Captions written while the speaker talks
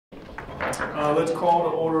Let's call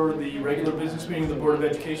to order the regular business meeting of the Board of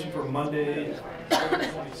Education for Monday, October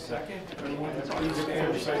 22nd. Everyone, please stand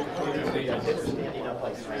and recite the pledge of allegiance.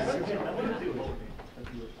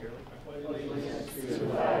 To the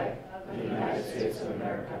flag of the United States of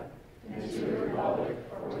America and to the republic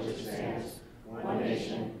for which it stands, one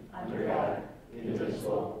nation, under God,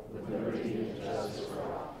 indivisible, with liberty and justice for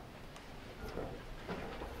all.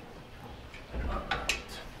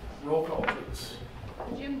 Roll call, please.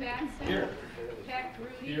 Jim Batson. Here. Pat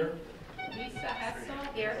Grudy. Here. Lisa Hessel.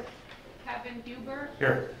 Here. Kevin Huber.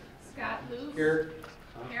 Here. Scott Luce. Here.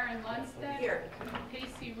 Karen Lundstedt. Here.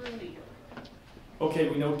 Casey Rooney. Okay,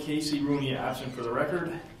 we know Casey Rooney absent for the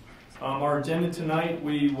record. Our agenda tonight,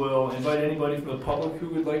 we will invite anybody from the public who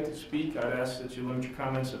would like to speak. I'd ask that you limit your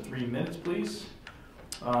comments to 3 minutes, please.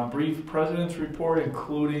 Brief president's report,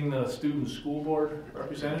 including the student school board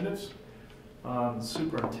representatives.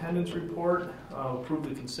 Superintendent's report, approve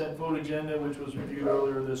the consent vote agenda, which was reviewed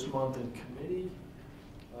earlier this month in committee.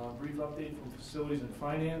 Brief update from facilities and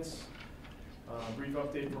finance. Brief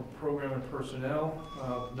update from program and personnel.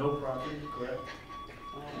 No property, correct?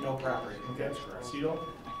 No property. Okay, that's correct. Cito?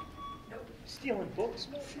 Nope. Stealing books?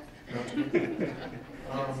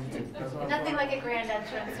 Nothing like a grand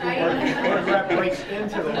entrance, Or right? grab breaks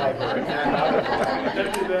into the library, not out of the library.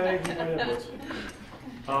 Deputy bag,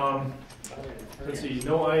 let's see,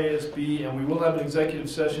 no IASB, and we will have an executive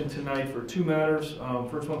session tonight for 2 matters.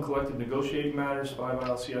 First one, collective negotiating matters, 5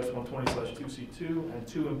 ILCS 120/2C2, and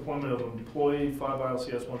 2, employment of an employee, 5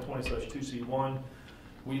 ILCS 120/2C1.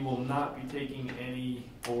 We will not be taking any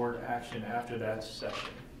board action after that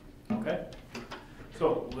session. Okay?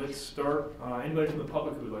 So let's start. Anybody from the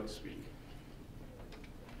public who would like to speak?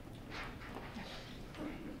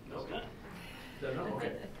 No? No?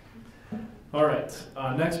 Okay. All right,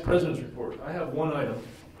 next, President's report. I have one item.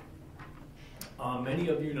 Many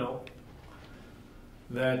of you know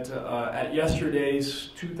that at yesterday's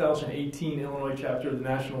 2018 Illinois chapter of the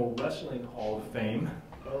National Wrestling Hall of Fame,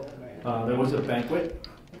 there was a banquet,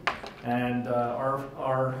 and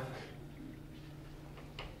our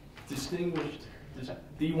distinguished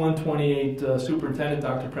D128 Superintendent,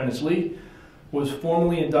 Dr. Prentice Lee, was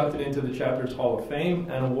formally inducted into the chapter's Hall of Fame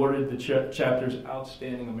and awarded the chapter's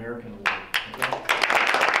Outstanding American Award.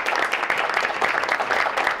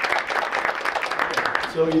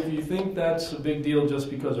 So if you think that's a big deal just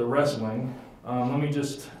because of wrestling, let me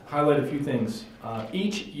just highlight a few things.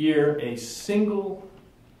 Each year, a single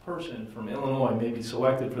person from Illinois may be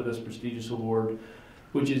selected for this prestigious award,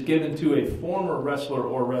 which is given to a former wrestler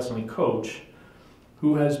or wrestling coach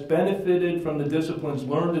who has benefited from the disciplines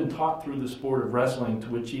learned and taught through the sport of wrestling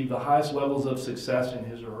to achieve the highest levels of success in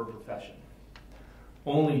his or her profession.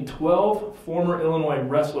 Only 12 former Illinois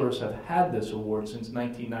wrestlers have had this award since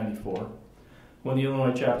 1994, when the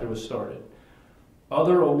Illinois chapter was started.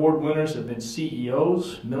 Other award winners have been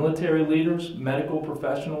CEOs, military leaders, medical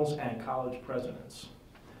professionals, and college presidents.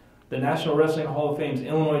 The National Wrestling Hall of Fame's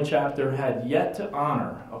Illinois chapter had yet to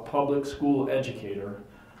honor a public school educator,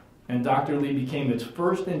 and Dr. Lee became its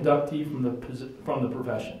first inductee from the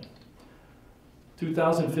profession.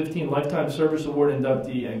 2015 Lifetime Service Award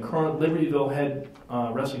inductee and current Libertyville head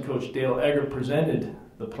wrestling coach Dale Eggert presented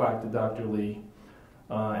the plaque to Dr. Lee.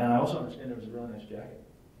 And I also understand there was a really nice jacket.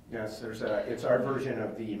 Yes, it's our version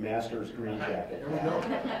of the Masters green jacket. There we go.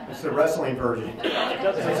 It's the wrestling version.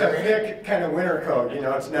 It's a thick kind of winter coat, you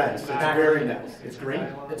know, it's nice. It's very nice. It's green?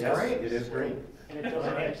 It's yes, great. It is green. And it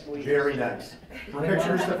doesn't have sleeves. Very nice.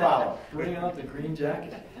 Pictures to follow. Bring out the green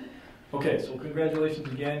jacket. Okay, so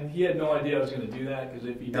congratulations again. He had no idea I was going to do that, because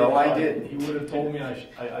if he did, No, I didn't. He would have told me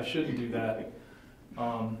I shouldn't do that.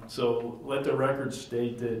 So let the record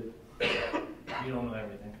state that you don't know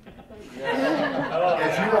everything.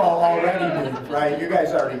 As you all already knew, right? You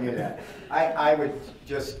guys already knew that. I would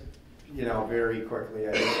just, you know, very quickly,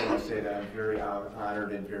 I just want to say that I'm very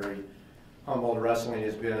honored and very humbled. Wrestling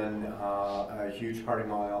has been a huge part of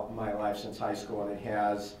my life since high school, and it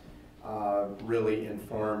has really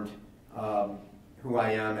informed who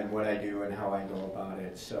I am and what I do and how I go about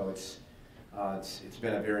it. So it's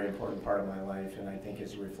been a very important part of my life, and I think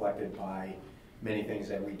it's reflected by many things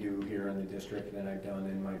that we do here in the district that I've done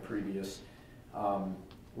in my previous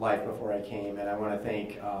life before I came. And I want to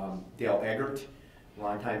thank Dale Eggert,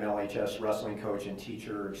 longtime LHS wrestling coach and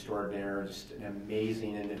teacher extraordinaire, just an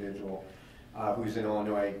amazing individual who's an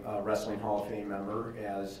Illinois Wrestling Hall of Fame member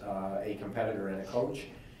as a competitor and a coach.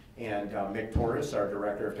 And Mick Torres, our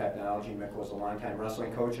Director of Technology. Mick was a longtime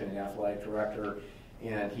wrestling coach and an athletic director,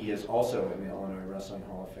 and he is also in the Illinois Wrestling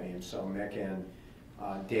Hall of Fame. So Mick and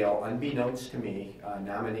Dale, unbeknownst to me,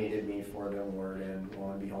 nominated me for the award, and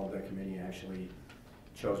lo and behold, the committee actually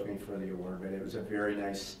chose me for the award. But it was a very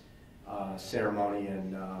nice ceremony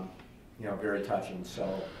and you know, very touching.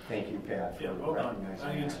 So thank you, Pat, for recognizing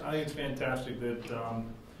I think it's fantastic that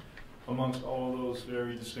amongst all those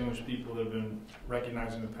very distinguished people that have been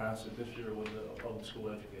recognized in the past, that this year was a public school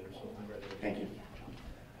educator. So congratulations. Thank you.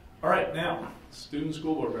 All right, now, student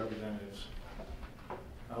school board representatives.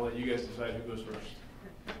 I'll let you guys decide who goes first.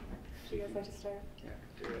 Do you guys like to start? Yeah.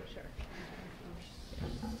 Sure.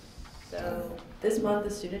 So this month,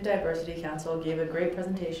 the Student Diversity Council gave a great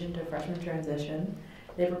presentation to freshman transition.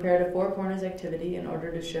 They prepared a Four Corners activity in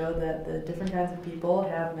order to show that the different kinds of people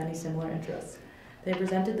have many similar interests. They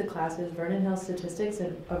presented the classes Vernon Hills Statistics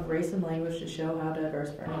of Race and Language to show how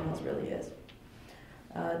diverse Vernon Hills really is.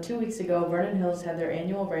 2 weeks ago, Vernon Hills had their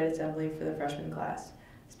annual Right Assembly for the freshman class.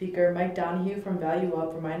 Speaker Mike Donahue from Value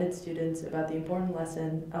Up reminded students about the important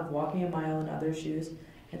lesson of walking a mile in others' shoes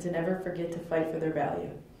and to never forget to fight for their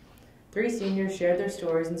value. 3 seniors shared their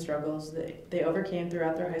stories and struggles that they overcame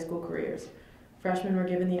throughout their high school careers. Freshmen were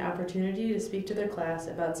given the opportunity to speak to their class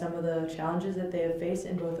about some of the challenges that they have faced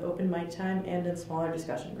in both open mic time and in smaller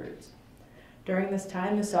discussion groups. During this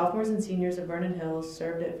time, the sophomores and seniors of Vernon Hills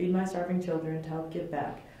served at Feed My Starving Children to help give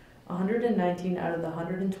back. 119 out of the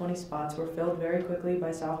 120 spots were filled very quickly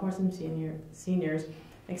by sophomores and seniors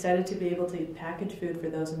excited to be able to package food for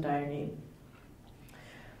those in dire need.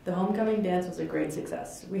 The homecoming dance was a great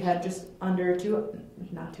success. We had just under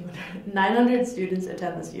 900 students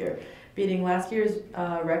attend this year, beating last year's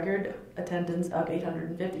record attendance of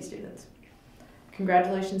 850 students.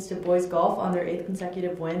 Congratulations to boys golf on their 8th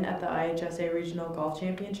consecutive win at the IHSA Regional Golf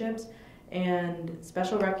Championships, and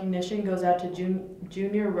special recognition goes out to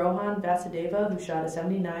junior Rohan Vasudeva, who shot a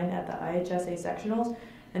 79 at the IHSA sectionals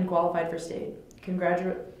and qualified for state.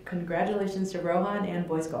 Congratulations to Rohan and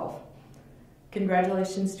boys golf.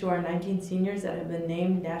 Congratulations to our 19 seniors that have been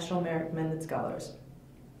named National Merit Commended Scholars.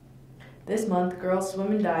 This month, Girls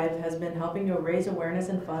Swim and Dive has been helping to raise awareness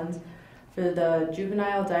and funds for the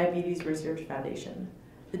Juvenile Diabetes Research Foundation.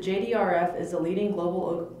 The JDRF is a leading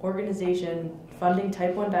global organization funding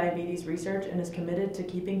type 1 diabetes research and is committed to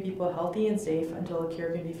keeping people healthy and safe until a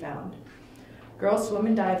cure can be found. Girls Swim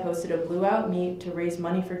and Dive hosted a Blue Out meet to raise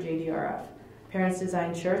money for JDRF. Parents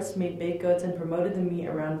designed shirts, made baked goods, and promoted the meet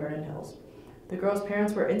around Vernon Hills. The girls'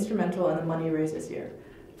 parents were instrumental in the money raised this year.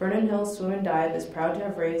 Vernon Hills Swim and Dive is proud to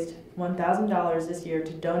have raised $1,000 this year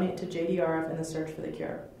to donate to JDRF in the search for the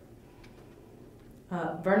cure.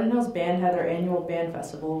 Vernon Hills Band had their annual band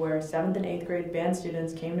festival where 7th and 8th grade band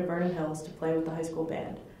students came to Vernon Hills to play with the high school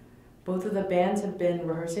band. Both of the bands have been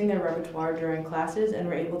rehearsing their repertoire during classes and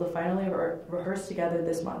were able to finally rehearse together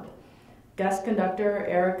this month. Guest conductor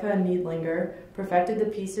Erica Needlinger perfected the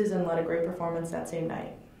pieces and led a great performance that same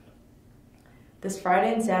night. This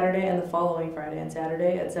Friday and Saturday and the following Friday and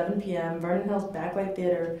Saturday at 7 p.m., Vernon Hills Backlight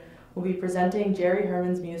Theater will be presenting Jerry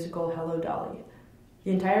Herman's musical Hello Dolly. The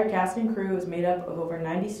entire cast and crew is made up of over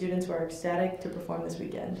 90 students who are ecstatic to perform this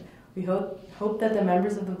weekend. We hope that the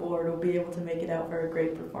members of the board will be able to make it out for a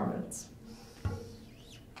great performance.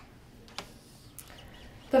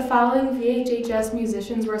 The following VHHS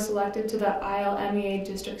musicians were selected to the ILMEA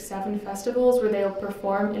District 7 festivals where they will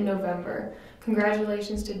perform in November.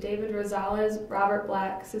 Congratulations to David Rosales, Robert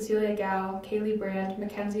Black, Cecilia Gao, Kaylee Brand,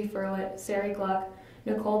 Mackenzie Furlett, Sari Gluck,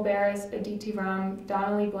 Nicole Barris, Aditi Ram,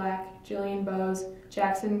 Donnelly Black, Jillian Bose,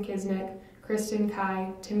 Jackson Kisnick, Kristen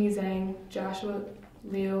Kai, Timmy Zhang, Joshua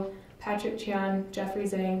Liu, Patrick Chian, Jeffrey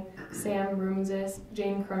Zhang, Sam Rumzis,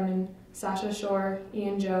 Jane Cronin, Sasha Shore,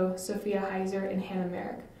 Ian Joe, Sophia Heiser, and Hannah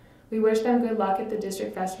Merrick. We wish them good luck at the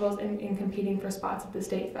district festivals and in competing for spots at the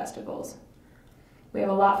state festivals. We have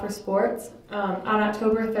a lot for sports. On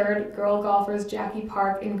October 3rd, girl golfers Jackie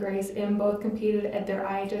Park and Grace Im both competed at their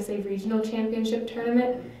IHSA Regional Championship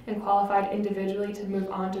Tournament and qualified individually to move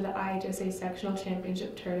on to the IHSA Sectional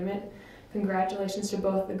Championship Tournament. Congratulations to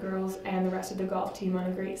both the girls and the rest of the golf team on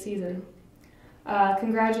a great season.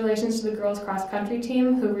 Congratulations to the girls cross country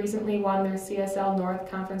team who recently won their CSL North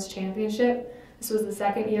Conference Championship. This was the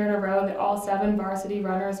second year in a row that all 7 varsity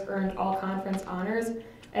runners earned all conference honors,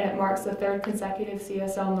 and it marks the 3rd consecutive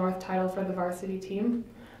CSL North title for the varsity team.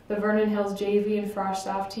 The Vernon Hills JV and Frosh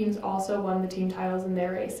Soft teams also won the team titles in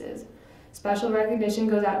their races. Special recognition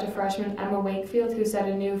goes out to freshman Emma Wakefield, who set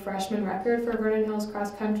a new freshman record for Vernon Hills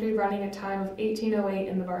cross country, running a time of 18:08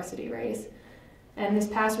 in the varsity race. And this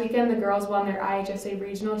past weekend, the girls won their IHSA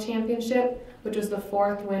Regional Championship, which was the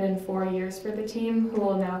 4th win in 4 years for the team, who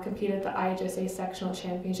will now compete at the IHSA Sectional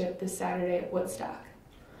Championship this Saturday at Woodstock.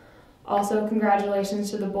 Also, congratulations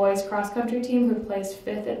to the boys cross-country team who placed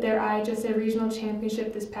 5th at their IHSA Regional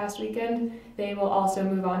Championship this past weekend. They will also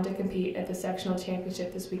move on to compete at the Sectional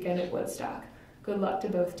Championship this weekend at Woodstock. Good luck to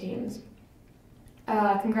both teams.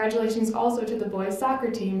 Congratulations also to the boys soccer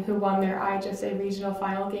team who won their IHSA regional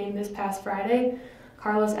final game this past Friday.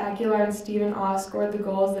 Carlos Aguilar and Stephen Awe scored the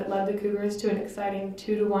goals that led the Cougars to an exciting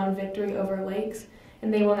 2-1 victory over Lakes,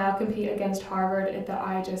 and they will now compete against Harvard at the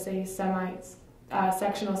IHSA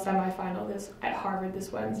sectional semifinal at Harvard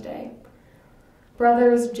this Wednesday.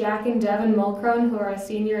 Brothers Jack and Devin Mulcrone, who are a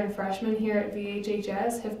senior and freshman here at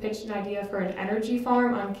VHHS, have pitched an idea for an energy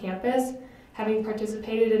farm on campus. Having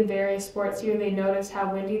participated in various sports here, they noticed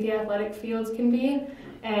how windy the athletic fields can be,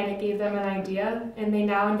 and it gave them an idea. And they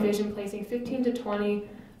now envision placing 15 to 20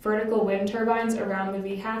 vertical wind turbines around the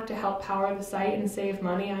VHAC to help power the site and save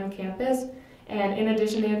money on campus. And in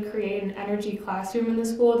addition, they would create an energy classroom in the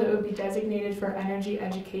school that would be designated for energy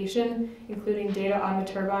education, including data on the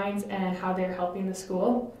turbines and how they're helping the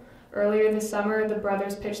school. Earlier this summer, the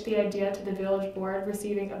brothers pitched the idea to the village board,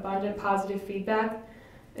 receiving abundant positive feedback.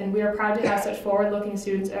 And we are proud to have such forward-looking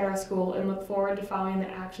students at our school and look forward to following the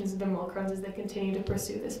actions of the Mulcrones as they continue to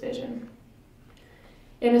pursue this vision.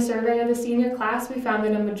 In a survey of the senior class, we found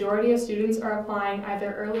that a majority of students are applying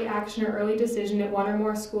either early action or early decision at one or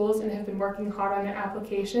more schools and have been working hard on their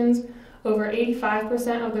applications. Over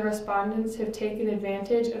 85% of the respondents have taken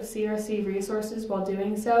advantage of CRC resources while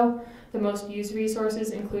doing so. The most used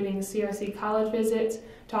resources including CRC college visits,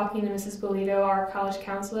 talking to Mrs. Bolito, our college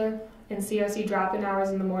counselor, and CRC drop-in hours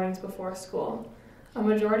in the mornings before school. A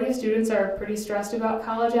majority of students are pretty stressed about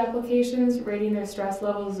college applications, rating their stress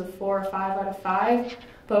levels of 4 or 5 out of 5,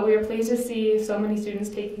 but we are pleased to see so many students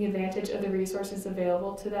taking advantage of the resources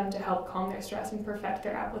available to them to help calm their stress and perfect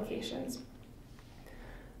their applications.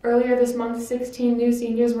 Earlier this month, 16 new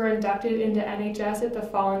seniors were inducted into NHS at the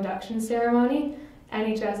fall induction ceremony.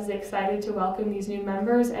 NHS is excited to welcome these new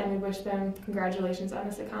members, and we wish them congratulations on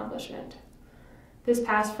this accomplishment. This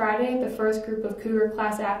past Friday, the first group of Cougar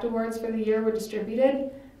Class Act Awards for the year were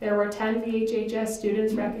distributed. There were 10 VHHS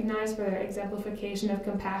students recognized for their exemplification of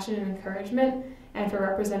compassion and encouragement and for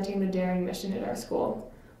representing the daring mission at our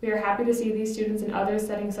school. We are happy to see these students and others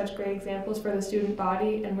setting such great examples for the student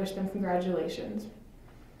body and wish them congratulations.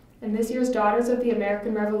 And this year's Daughters of the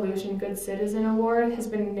American Revolution Good Citizen Award has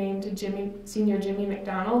been named to Senior Jimmy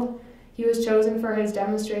McDonald. He was chosen for his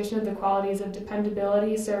demonstration of the qualities of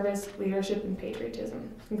dependability, service, leadership, and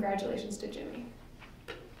patriotism. Congratulations to Jimmy.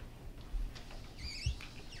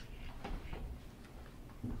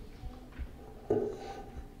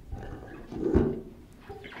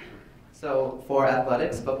 So for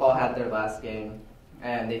athletics, football had their last game,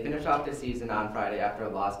 and they finished off their season on Friday after a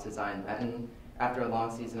loss to Zion Benton. After a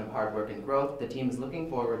long season of hard work and growth, the team is looking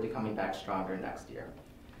forward to coming back stronger next year.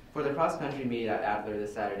 For the cross-country meet at Adler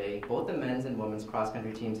this Saturday, both the men's and women's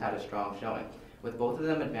cross-country teams had a strong showing, with both of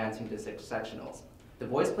them advancing to 6 sectionals. The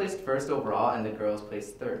boys placed first overall and the girls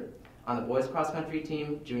placed third. On the boys cross-country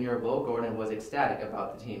team, junior Will Gordon was ecstatic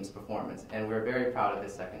about the team's performance, and we're very proud of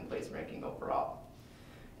his second place ranking overall.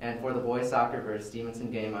 And for the boys soccer versus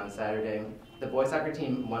Stevenson game on Saturday, the boys soccer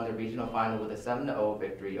team won the regional final with a 7-0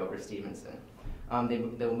 victory over Stevenson.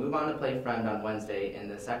 They will move on to play Friend on Wednesday in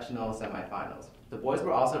the sectional semifinals. The boys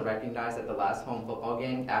were also recognized at the last home football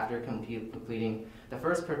game after completing the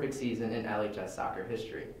first perfect season in LHS soccer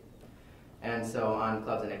history. And so on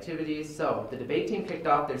clubs and activities, so the debate team kicked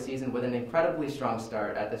off their season with an incredibly strong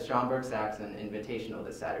start at the Schaumburg-Saxon Invitational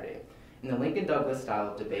this Saturday. In the Lincoln Douglas style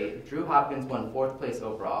of debate, Drew Hopkins won 4th place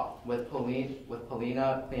overall, with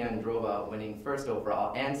Polina Leandrova winning 1st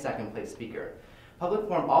overall and 2nd place speaker. Public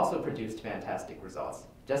Forum also produced fantastic results.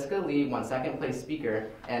 Jessica Lee won 2nd place speaker,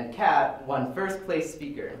 and Kat won 1st place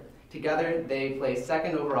speaker. Together, they placed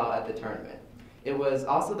 2nd overall at the tournament. It was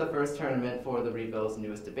also the first tournament for the Reville's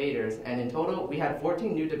newest debaters, and in total, we had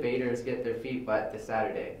 14 new debaters get their feet wet this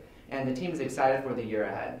Saturday. And the team is excited for the year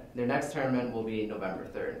ahead. Their next tournament will be November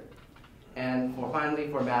 3rd. And finally,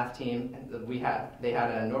 for math team, they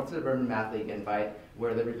had a North Suburban Math League invite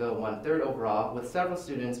where the Reville won 3rd overall with several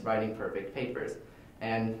students writing perfect papers.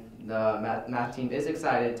 And the math team is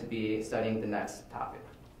excited to be studying the next topic.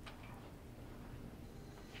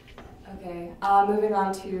 Okay, moving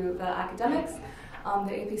on to the academics.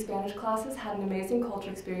 The AP Spanish classes had an amazing culture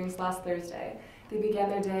experience last Thursday. They began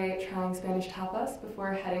their day trying Spanish tapas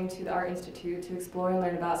before heading to the Art Institute to explore and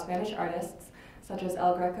learn about Spanish artists such as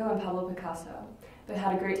El Greco and Pablo Picasso. They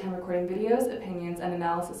had a great time recording videos, opinions, and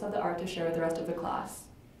analysis of the art to share with the rest of the class.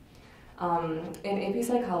 In AP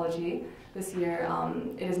Psychology, this year,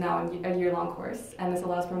 it is now a year-long course, and this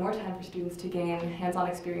allows for more time for students to gain hands-on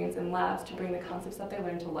experience in labs to bring the concepts that they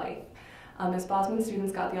learn to life. Ms. Bosman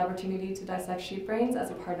students got the opportunity to dissect sheep brains as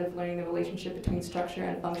a part of learning the relationship between structure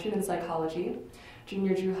and function in psychology.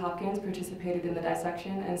 Junior Drew Hopkins participated in the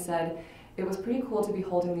dissection and said, It was pretty cool to be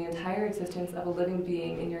holding the entire existence of a living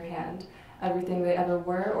being in your hand. Everything they ever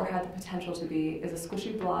were or had the potential to be is a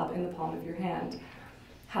squishy blob in the palm of your hand.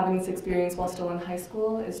 Having this experience while still in high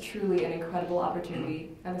school is truly an incredible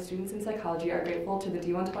opportunity, and the students in psychology are grateful to the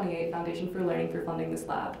D128 Foundation for Learning for funding this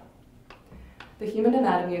lab. The human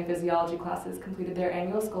anatomy and physiology classes completed their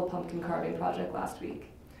annual school pumpkin carving project last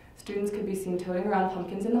week. Students could be seen toting around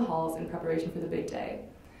pumpkins in the halls in preparation for the big day.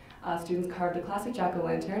 Students carved a classic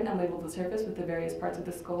jack-o'-lantern and labeled the surface with the various parts of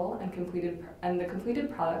the skull, and the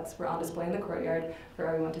completed products were on display in the courtyard for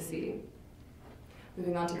everyone to see.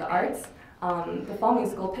 Moving on to the arts, the fall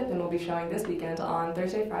musical Pippin will be showing this weekend on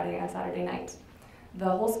Thursday, Friday, and Saturday night. The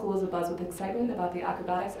whole school is abuzz with excitement about the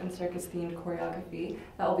acrobatics and circus-themed choreography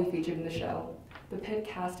that will be featured in the show. The Pitt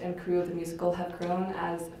cast and crew of the musical have grown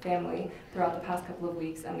as a family throughout the past couple of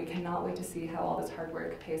weeks, and we cannot wait to see how all this hard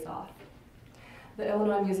work pays off. The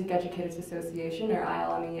Illinois Music Educators Association, or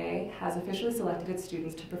ILMEA, has officially selected its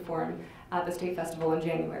students to perform at the State Festival in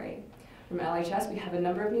January. From LHS, we have a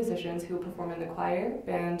number of musicians who will perform in the choir,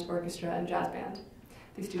 band, orchestra, and jazz band.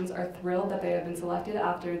 These students are thrilled that they have been selected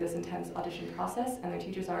after this intense audition process, and their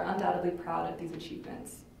teachers are undoubtedly proud of these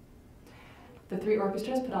achievements. The three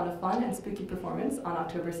orchestras put on a fun and spooky performance on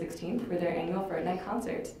October 16th for their annual Fright Night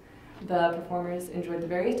concert. The performers enjoyed the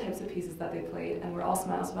various types of pieces that they played and were all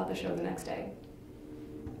smiles about the show the next day.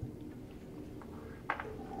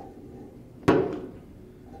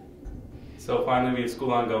 So finally, we have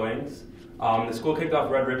school ongoings. The school kicked off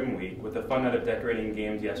Red Ribbon Week with a fun night of decorating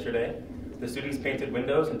games yesterday. The students painted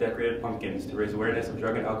windows and decorated pumpkins to raise awareness of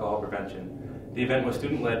drug and alcohol prevention. The event was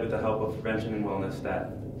student-led with the help of prevention and wellness staff.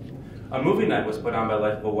 A movie night was put on by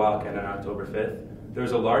Lifeboat Wildcat on October 5th. There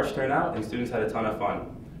was a large turnout and students had a ton of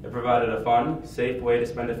fun. It provided a fun, safe way to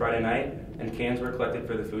spend a Friday night, and cans were collected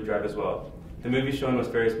for the food drive as well. The movie shown was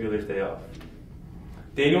Ferris Bueller's Day Off.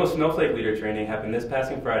 The annual Snowflake Leader Training happened this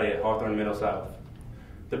passing Friday at Hawthorne Middle South.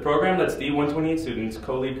 The program lets D128 students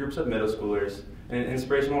co-lead groups of middle schoolers in an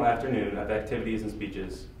inspirational afternoon of activities and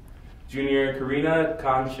speeches. Junior Karina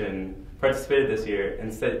Konchin participated this year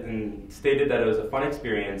and stated that it was a fun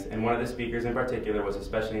experience, and one of the speakers in particular was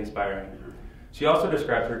especially inspiring. She also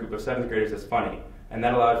described her group of 7th graders as funny, and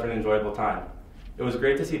that allowed for an enjoyable time. It was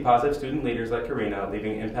great to see positive student leaders like Karina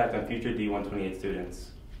leaving an impact on future D128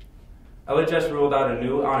 students. LHS ruled out a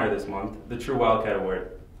new honor this month, the True Wildcat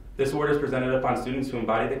Award. This award is presented upon students who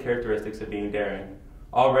embody the characteristics of being daring.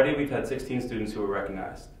 Already, we've had 16 students who were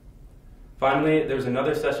recognized. Finally, there was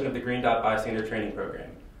another session of the Green Dot Bystander Training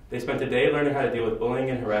Program. They spent a day learning how to deal with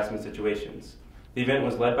bullying and harassment situations. The event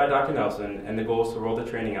was led by Dr. Nelson, and the goal is to roll the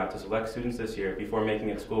training out to select students this year before making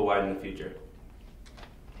it school-wide in the future.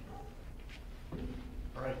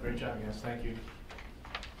 All right, great job, guys. Thank you.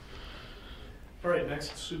 All right,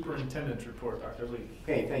 next superintendent's report, Dr. Lee.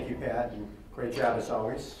 Okay, thank you, Pat, and great job as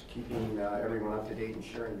always, keeping everyone up to date and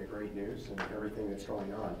sharing the great news and everything that's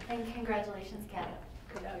going on. And congratulations, Kat.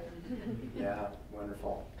 Yeah,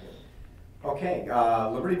 wonderful. Okay,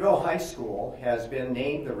 Libertyville High School has been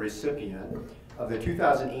named the recipient of the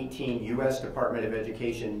 2018 U.S. Department of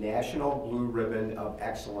Education National Blue Ribbon of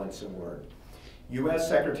Excellence Award. U.S.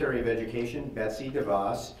 Secretary of Education Betsy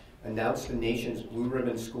DeVos announced the nation's Blue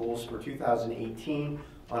Ribbon schools for 2018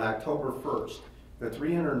 on October 1st. The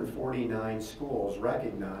 349 schools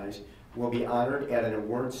recognized will be honored at an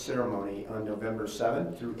awards ceremony on November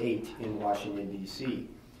 7th through 8th in Washington, D.C.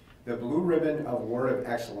 The Blue Ribbon Award of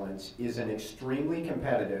Excellence is an extremely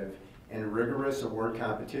competitive and rigorous award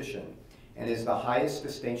competition and is the highest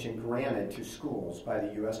distinction granted to schools by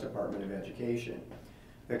the U.S. Department of Education.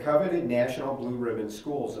 The coveted National Blue Ribbon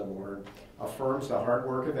Schools Award affirms the hard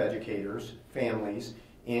work of educators, families,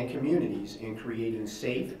 and communities in creating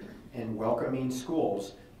safe and welcoming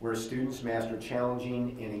schools where students master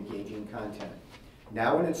challenging and engaging content.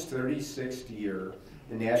 Now in its 36th year,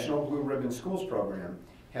 the National Blue Ribbon Schools program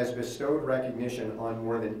has bestowed recognition on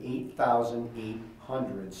more than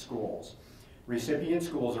 8,800 schools. Recipient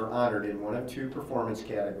schools are honored in one of two performance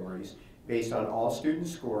categories based on all student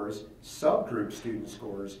scores, subgroup student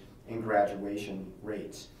scores, and graduation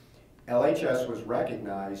rates. LHS was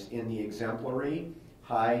recognized in the exemplary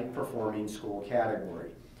high-performing school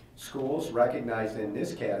category. Schools recognized in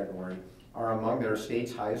this category are among their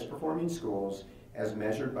state's highest performing schools as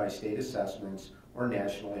measured by state assessments or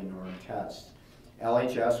nationally normed tests.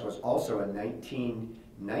 LHS was also a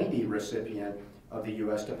 1990 recipient of the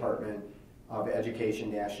U.S. Department of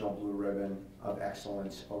Education National Blue Ribbon of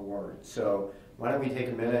Excellence Award. So why don't we take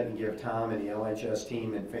a minute and give Tom and the LHS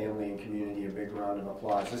team and family and community a big round of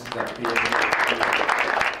applause. This is a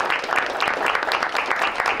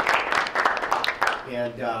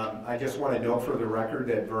And I just want to note for the record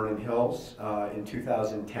that Vernon Hills in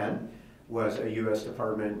 2010 was a U.S.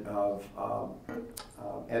 Department of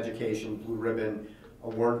Education Blue Ribbon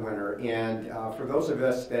Award winner. And for those of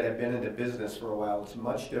us that have been in the business for a while, it's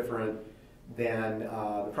much different than,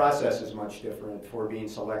 the process is much different for being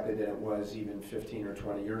selected than it was even 15 or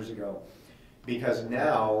 20 years ago. Because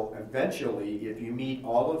now, eventually, if you meet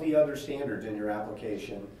all of the other standards in your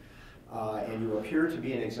application and you appear to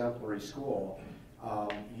be an exemplary school,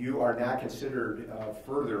 you are not considered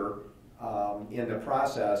further in the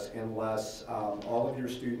process unless all of your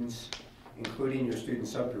students, including your student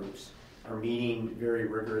subgroups, are meeting very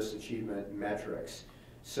rigorous achievement metrics.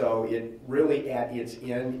 So it really, at its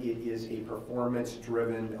end, it is a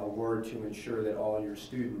performance-driven award to ensure that all your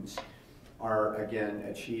students are, again,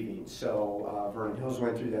 achieving. So Vernon Hills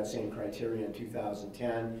went through that same criteria in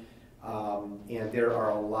 2010, and there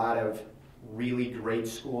are a lot of really great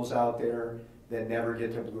schools out there that never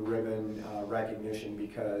get to blue ribbon recognition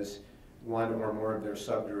because one or more of their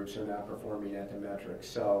subgroups are not performing at the metrics.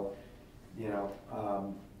 So, you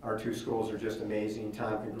know, our two schools are just amazing.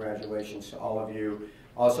 Tom, congratulations to all of you.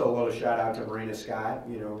 Also, a little shout out to Marina Scott,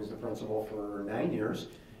 you know, who's the principal for 9 years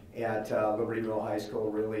at Libertyville High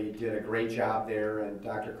School. Really did a great job there, and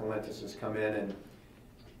Dr. Colentis has come in and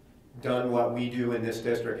done what we do in this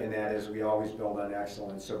district, and that is we always build on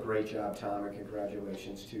excellence. So great job, Tom, and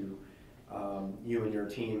congratulations to you and your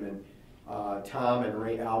team. And Tom and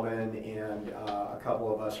Ray Albin and a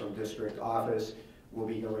couple of us from district office will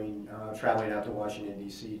be going traveling out to Washington,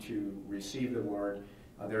 D.C. to receive the award.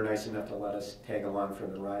 They're nice enough to let us tag along for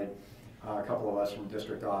the ride, a couple of us from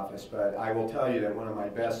district office. But I will tell you that one of my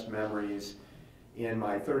best memories in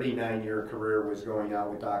my 39-year career was going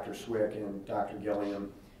out with Dr. Swick and Dr.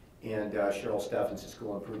 Gilliam and Cheryl Steffens, the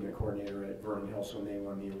school improvement coordinator at Vernon Hills, when they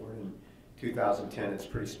won the award in 2010. It's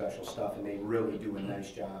pretty special stuff, and they really do a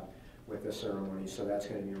nice job with the ceremony, so that's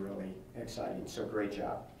going to be really exciting. So great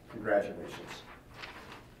job. Congratulations.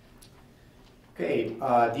 Okay,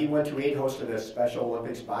 D128 hosted a Special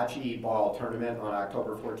Olympics bocce ball tournament on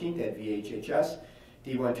October 14th at VHHS.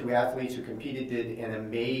 D12 athletes who competed did an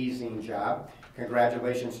amazing job.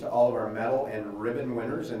 Congratulations to all of our medal and ribbon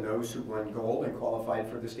winners and those who won gold and qualified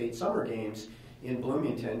for the State Summer Games in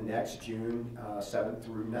Bloomington next June 7th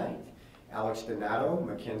through 9th. Alex Donato,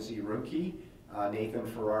 Mackenzie Runke, Nathan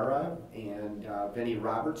Ferrara, and Vinnie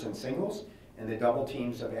Roberts in singles, and the double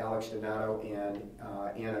teams of Alex Donato and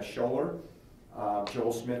Anna Scholler,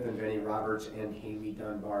 Joel Smith and Vinnie Roberts, and Haley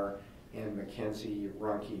Dunbar and Mackenzie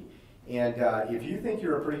Runke. And if you think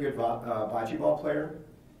you're a pretty good bocce ball player,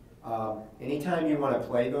 anytime you want to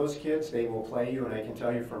play those kids, they will play you, and I can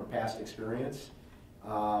tell you from past experience,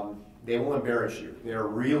 they will embarrass you. They're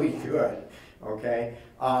really good, okay?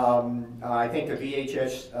 I think the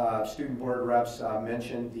VHS student board reps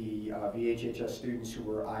mentioned the VHHS students who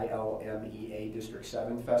were ILMEA District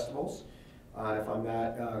 7 festivals. If I'm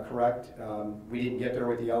not correct, we didn't get there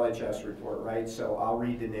with the LHS report, right? So I'll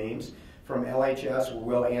read the names. From LHS,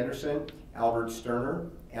 Will Anderson, Albert Sterner,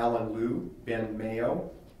 Alan Liu, Ben Mayo,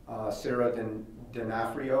 Sarah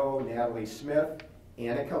D'Onofrio, Natalie Smith,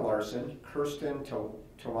 Annika Larson, Kirsten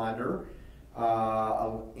Tolander,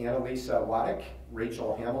 Annalisa Waddick,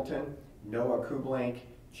 Rachel Hamilton, Noah Kublank,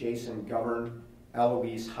 Jason Govern,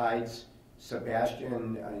 Eloise Hides,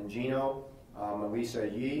 Sebastian Angino, Melissa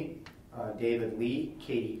Yee, David Lee,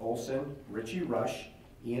 Katie Olson, Richie Rush,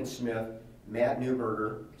 Ian Smith, Matt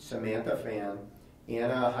Newberger, Samantha Fan,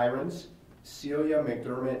 Anna Hirons, Celia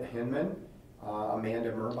McDermott Hinman,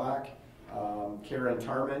 Amanda Murbach, Karen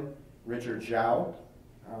Tarman, Richard Zhao,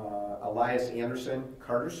 Elias Anderson,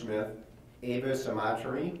 Carter Smith, Ava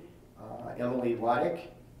Samatri, Emily Waddick,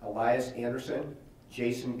 Elias Anderson,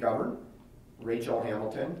 Jason Govern, Rachel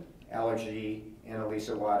Hamilton, Alex G,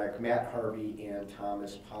 Annalisa Waddick, Matt Harvey, and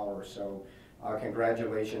Thomas Power. So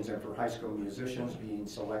congratulations, and for high school musicians, being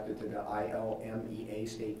selected to the ILMEA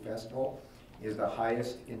State Festival is the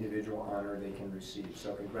highest individual honor they can receive.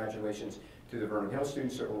 So congratulations to the Vernon Hills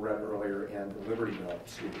students that were read earlier and the Libertyville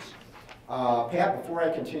students. Pat, before I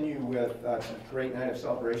continue with a great night of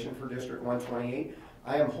celebration for District 128,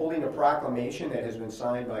 I am holding a proclamation that has been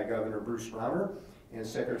signed by Governor Bruce Raumer and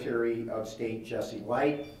Secretary of State Jesse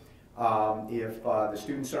White. If the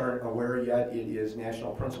students aren't aware yet, it is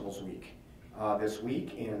National Principals Week this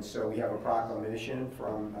week, and so we have a proclamation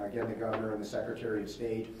from, again, the Governor and the Secretary of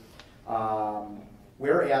State.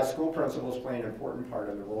 Whereas school principals play an important part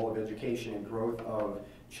in the role of education and growth of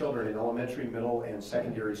children in elementary, middle, and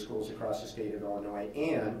secondary schools across the state of Illinois,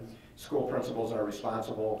 and school principals are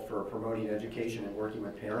responsible for promoting education and working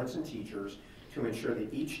with parents and teachers to ensure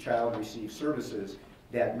that each child receives services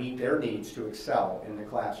that meet their needs to excel in the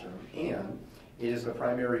classroom. And it is the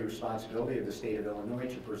primary responsibility of the state of Illinois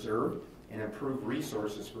to preserve and improve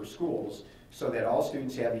resources for schools so that all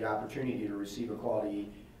students have the opportunity to receive a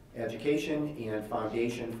quality education and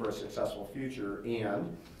foundation for a successful future.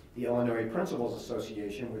 And the Illinois Principals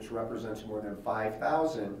Association, which represents more than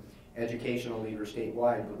 5,000 educational leaders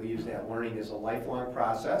statewide, believes that learning is a lifelong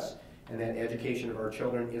process and that education of our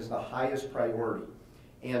children is the highest priority.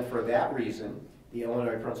 And for that reason, the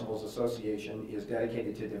Illinois Principals Association is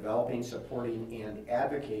dedicated to developing, supporting, and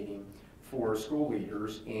advocating for school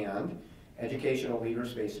leaders. And educational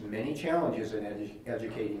leaders face many challenges in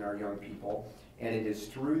educating our young people, and it is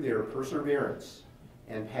through their perseverance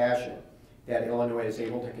and passion that Illinois is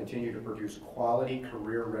able to continue to produce quality,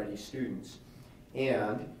 career-ready students.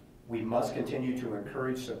 And we must continue to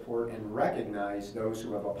encourage, support, and recognize those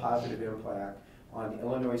who have a positive impact on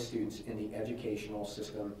Illinois students in the educational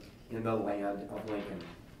system in the land of Lincoln.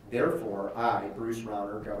 Therefore, I, Bruce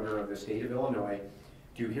Rauner, Governor of the State of Illinois,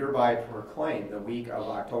 do hereby proclaim the week of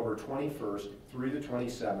October 21st through the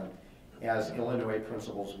 27th as Illinois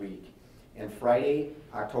Principals Week, and Friday,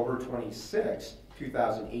 October 26th,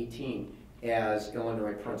 2018, as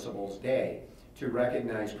Illinois Principals Day, to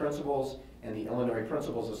recognize principals and the Illinois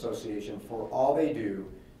Principals Association for all they do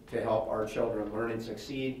to help our children learn and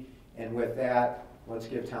succeed. And with that, let's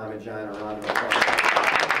give Tom and John a round of applause.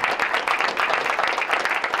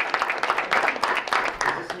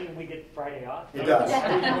 Does this mean we get Friday off? It does.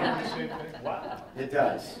 Wow. It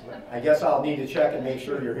does. I guess I'll need to check and make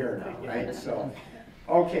sure you're here now, right? So,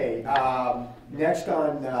 okay, next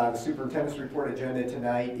on the superintendent's report agenda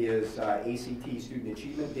tonight is ACT student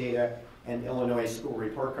achievement data and Illinois school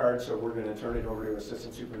report card. So we're going to turn it over to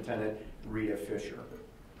Assistant Superintendent Rita Fisher.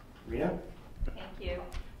 Rita? Thank you.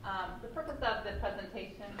 The purpose of the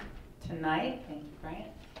presentation tonight, thank you, Brian.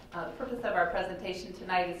 The purpose of our presentation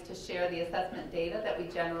tonight is to share the assessment data that we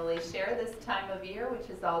generally share this time of year, which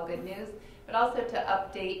is all good news, but also to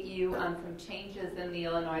update you on some changes in the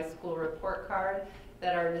Illinois school report card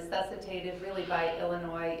that are necessitated really by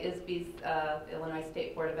Illinois ISB's, Illinois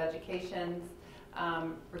State Board of Education's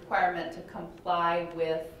requirement to comply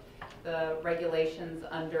with the regulations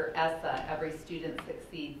under ESSA, Every Student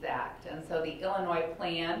Succeeds Act. And so the Illinois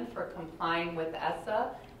plan for complying with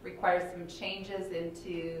ESSA requires some changes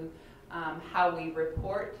into how we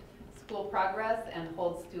report school progress and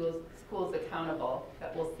hold schools accountable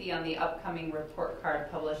that we'll see on the upcoming report card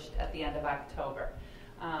published at the end of October.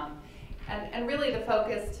 And really the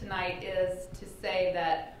focus tonight is to say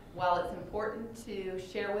that while it's important to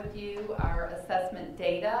share with you our assessment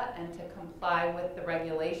data and to comply with the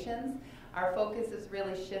regulations, our focus is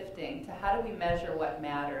really shifting to how do we measure what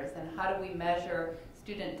matters and how do we measure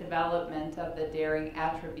student development of the daring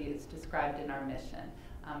attributes described in our mission.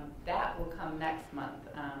 That will come next month,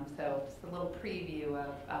 so just a little preview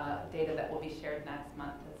of data that will be shared next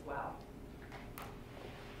month as well.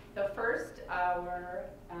 So first, our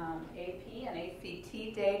AP and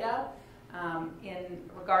ACT data. In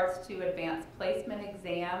regards to advanced placement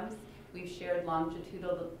exams, we've shared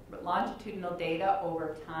longitudinal data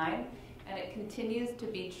over time, and it continues to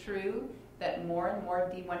be true that more and more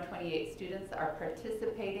D128 students are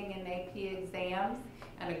participating in AP exams,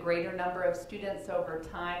 and a greater number of students over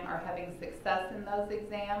time are having success in those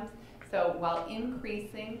exams. So while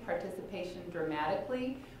increasing participation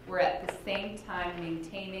dramatically, we're at the same time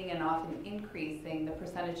maintaining and often increasing the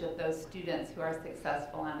percentage of those students who are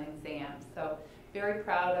successful on exams. So very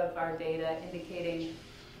proud of our data indicating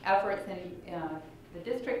efforts in the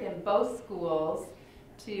district and both schools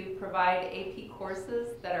to provide AP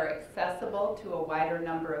courses that are accessible to a wider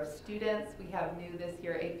number of students. We have new this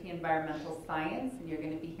year AP Environmental Science, and you're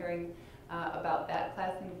going to be hearing about that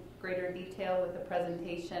class in greater detail with a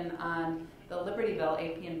presentation on the Libertyville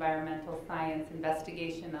AP Environmental Science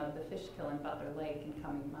investigation of the fish kill in Butler Lake in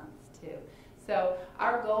coming months too. So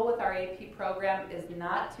our goal with our AP program is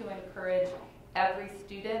not to encourage every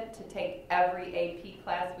student to take every AP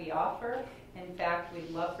class we offer. In fact,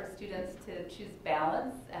 we'd love for students to choose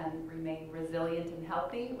balance and remain resilient and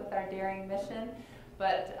healthy with our daring mission,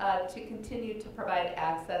 but to continue to provide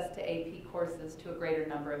access to AP courses to a greater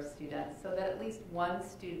number of students so that at least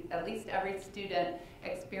every student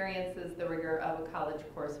experiences the rigor of a college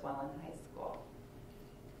course while in high school.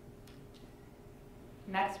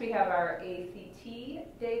 Next, we have our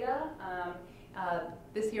ACT data.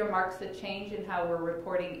 This year marks a change in how we're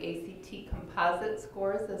reporting ACT composite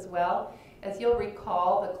scores as well. As you'll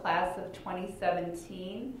recall, the class of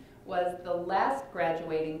 2017 was the last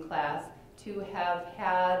graduating class to have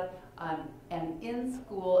had an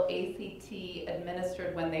in-school ACT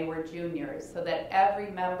administered when they were juniors, so that every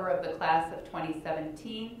member of the class of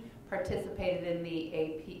 2017 participated in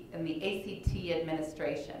the ACT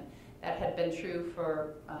administration. That had been true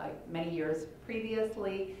for many years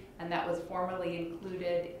previously, and that was formally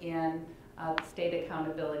included in the state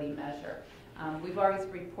accountability measure. We've always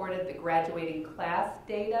reported the graduating class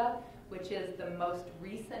data, which is the most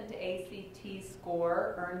recent ACT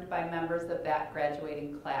score earned by members of that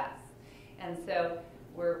graduating class. And so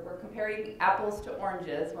we're comparing apples to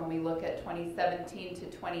oranges when we look at 2017 to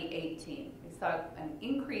 2018. We saw an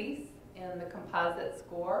increase in the composite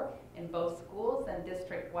score in both schools and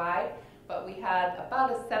district-wide, but we had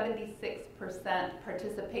about a 76%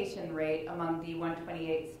 participation rate among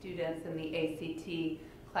D128 students in the ACT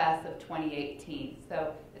class of 2018.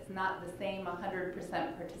 So it's not the same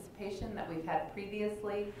 100% participation that we've had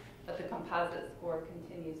previously, but the composite score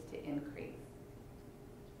continues to increase.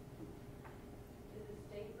 Did the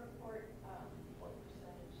state report what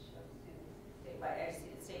percentage of students statewide? I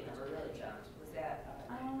see the state number really jumped. Was that?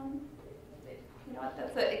 You know what?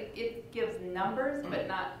 It gives numbers, but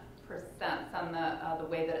not percents on the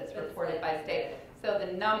way that it's reported by state. So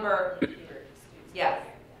the number, yes,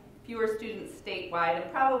 fewer students statewide,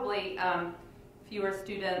 and probably fewer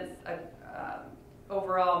students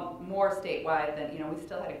overall, more statewide than, we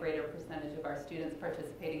still had a greater percentage of our students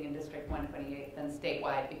participating in District 128 than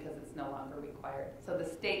statewide because it's no longer required. So the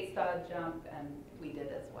state saw a jump, and we did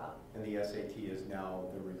as well. And the SAT is now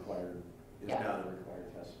the required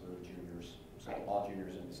test for juniors. So all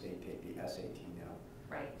juniors in the state take the SAT now,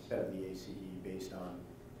 right, instead of the ACE, based on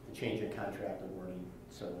the change in contract awarding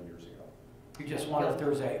several years ago. You just wonder if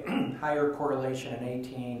there's a higher correlation in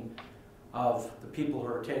 18 of the people who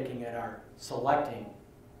are taking it are selecting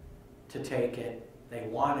to take it, they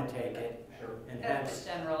want to take it, and that's hence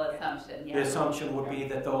the general assumption. Yeah. the assumption would be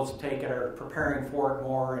that those take it are preparing for it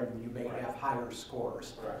more, and you may have higher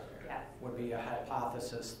scores. Correct. Yes. Would be a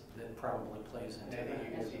hypothesis that probably plays into And I think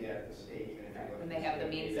that. you can see that at the state. When they have the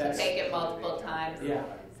means to take it multiple times. Yeah.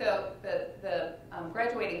 So the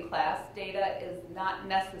graduating class data is not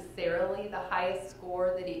necessarily the highest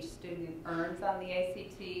score that each student earns on the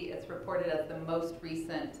ACT. It's reported as the most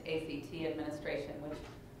recent ACT administration, which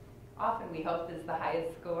often we hope is the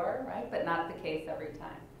highest score, right? But not the case every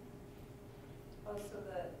time. Oh, so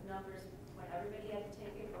the numbers when everybody had to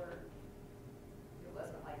take it, or it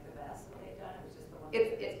wasn't like the best that they've done, it was just the one.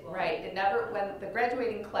 It's right. It never, when the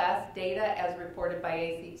graduating class data as reported by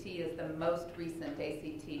ACT is the most recent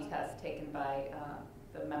ACT test taken by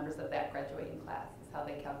the members of that graduating class, is how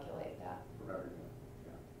they calculate that. For everyone.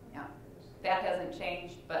 Yeah. That hasn't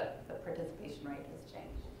changed, but the participation rate has changed.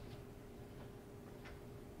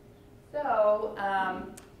 So,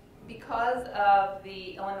 because of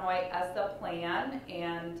the Illinois ESSA plan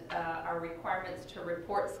and our requirements to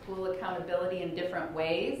report school accountability in different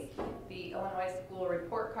ways, the Illinois School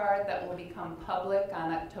Report Card that will become public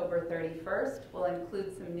on October 31st will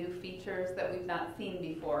include some new features that we've not seen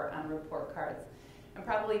before on report cards. And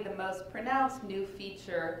probably the most pronounced new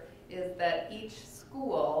feature is that each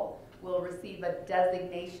school will receive a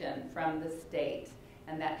designation from the state.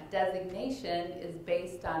 And that designation is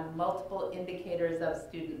based on multiple indicators of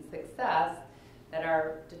student success that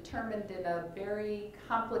are determined in a very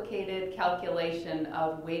complicated calculation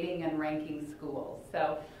of weighting and ranking schools.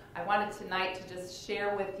 So I wanted tonight to just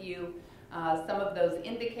share with you some of those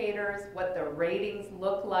indicators, what the ratings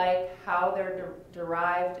look like, how they're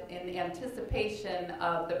derived in anticipation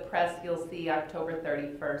of the press you'll see October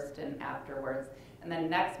 31st and afterwards. And then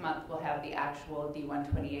next month we'll have the actual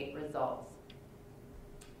D128 results.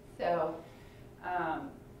 So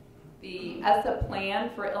the ESSA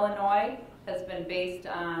plan for Illinois has been based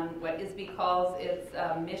on what ISB calls its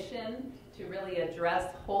mission to really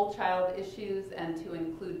address whole child issues and to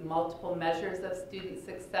include multiple measures of student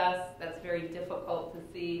success. That's very difficult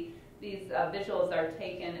to see. These visuals are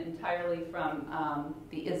taken entirely from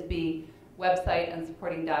the ISB website and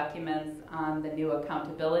supporting documents on the new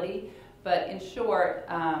accountability. But in short,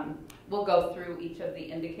 we'll go through each of the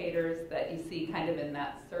indicators that you see kind of in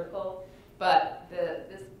that circle. But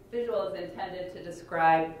this visual is intended to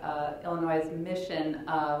describe Illinois' mission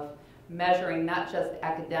of measuring not just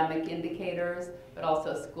academic indicators, but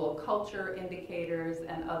also school culture indicators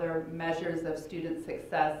and other measures of student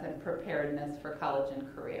success and preparedness for college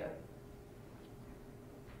and career.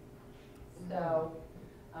 So,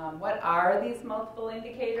 what are these multiple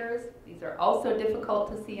indicators? These are also difficult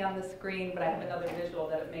to see on the screen, but I have another visual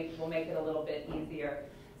that will make it a little bit easier.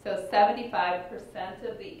 So 75%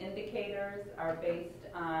 of the indicators are based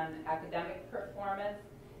on academic performance,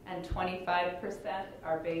 and 25%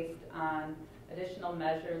 are based on additional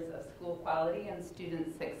measures of school quality and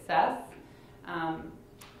student success.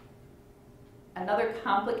 Another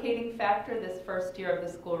complicating factor this first year of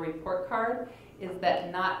the school report card is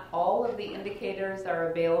that not all of the indicators are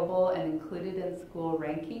available and included in school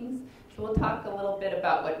rankings. So we'll talk a little bit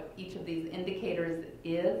about what each of these indicators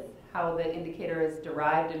is, how the indicator is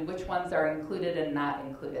derived, and which ones are included and not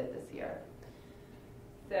included this year.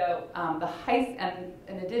 So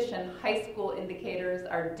in addition, high school indicators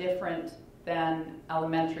are different than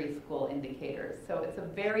elementary school indicators. So it's a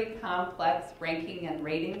very complex ranking and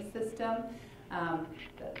rating system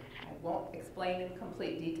that I won't explain in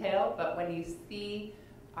complete detail, but when you see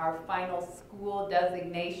our final school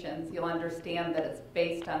designations, you'll understand that it's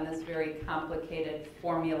based on this very complicated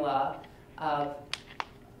formula of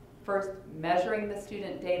first measuring the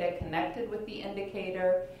student data connected with the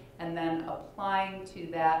indicator, and then applying to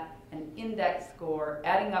that an index score,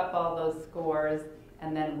 adding up all those scores,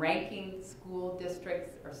 and then ranking school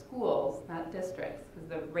districts, or schools, not districts, because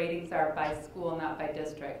the ratings are by school, not by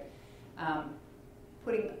district.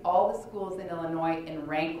 Putting all the schools in Illinois in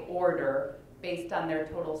rank order based on their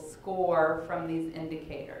total score from these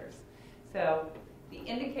indicators. So the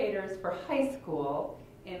indicators for high school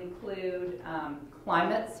include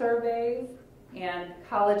climate surveys and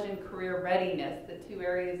college and career readiness, the two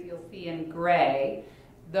areas you'll see in gray.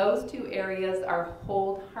 Those two areas are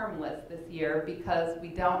hold harmless this year because we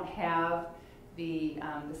don't have the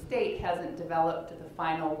state hasn't developed the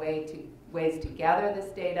final ways to gather this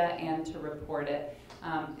data and to report it.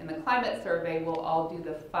 In the climate survey, we'll all do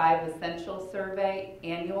the 5 essential survey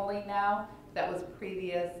annually now. That was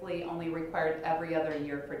previously only required every other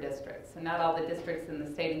year for districts. So not all the districts in the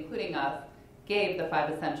state, including us, gave the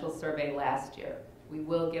 5 essential survey last year. We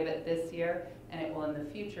will give it this year, and it will in the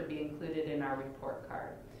future be included in our report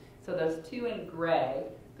card. So those two in gray,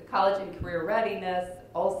 the college and career readiness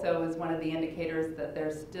also is one of the indicators that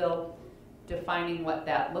they're still defining what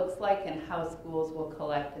that looks like and how schools will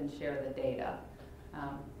collect and share the data.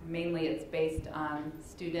 Mainly it's based on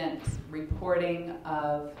students reporting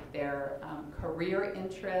of their career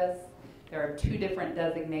interests. There are 2 different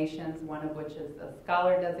designations, one of which is a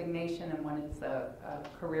scholar designation and one is a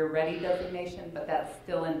career ready designation, but that's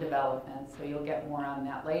still in development, so you'll get more on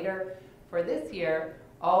that later. For this year,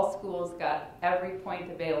 all schools got every point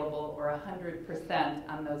available, or 100%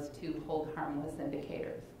 on those 2 hold harmless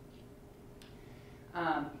indicators.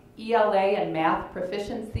 ELA and math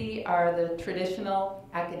proficiency are the traditional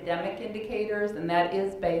academic indicators, and that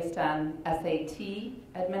is based on SAT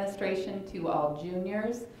administration to all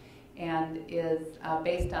juniors, and is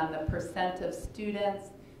based on the percent of students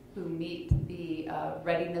who meet the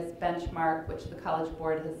readiness benchmark, which the College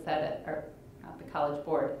Board has set, or not the College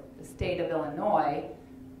Board, the state of Illinois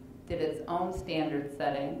did its own standard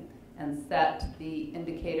setting and set the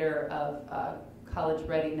indicator of college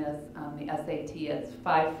readiness on the SAT as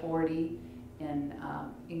 540 in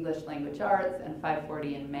English language arts and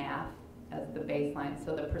 540 in math as the baseline.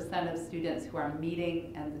 So the percent of students who are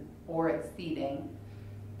meeting and or exceeding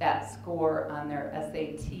that score on their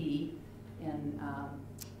SAT in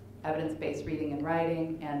evidence-based reading and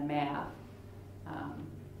writing and math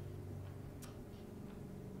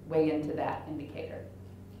weigh into that indicator.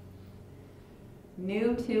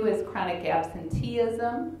 New too is chronic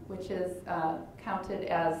absenteeism, which is counted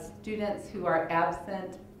as students who are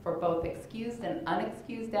absent for both excused and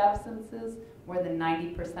unexcused absences more than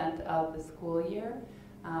 90% of the school year.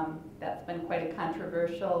 That's been quite a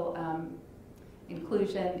controversial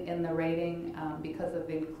inclusion in the rating because of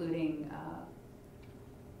including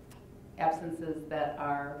absences that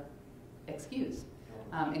are excused,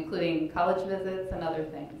 including college visits and other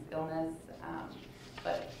things, illness,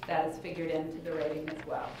 but that is figured into the rating as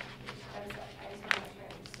well. I just want to make sure I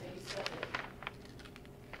understood. You said that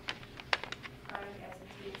chronic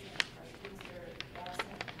absenteeism are students that are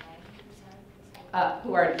absent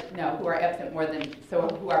 90%? Who are absent more than, so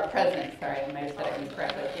who are present, sorry, I might have said it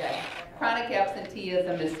incorrectly, yeah. Chronic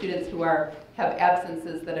absenteeism is students who have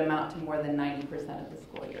absences that amount to more than 90% of the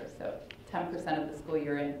school year. So 10% of the school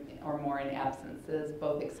year or more in absences,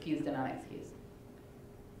 both excused and unexcused.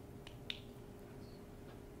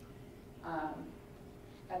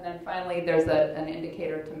 And then finally, there's an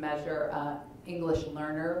indicator to measure English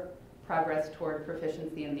learner progress toward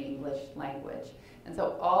proficiency in the English language. And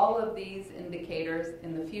so all of these indicators,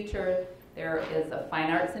 in the future, there is a fine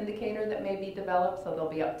arts indicator that may be developed, so there'll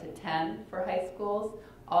be up to 10 for high schools.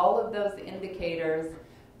 All of those indicators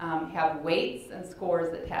have weights and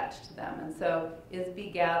scores attached to them. And so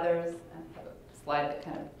ISB gathers, I have a slide that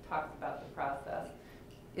kind of talks about the process.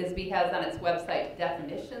 ISB has on its website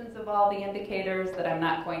definitions of all the indicators that I'm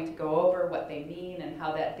not going to go over, what they mean and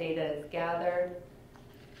how that data is gathered.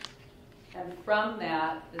 And from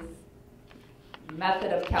that, this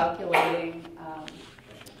method of calculating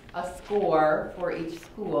a score for each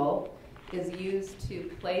school is used to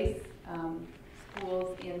place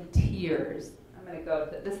schools in tiers. I'm going to go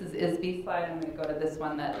to, this is ISB slide, I'm going to go to this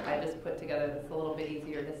one that I just put together that's a little bit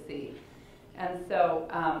easier to see. And so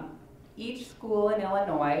each school in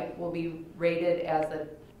Illinois will be rated as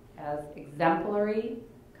exemplary,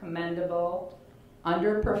 commendable,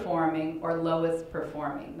 underperforming, or lowest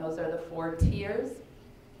performing. Those are the 4 tiers.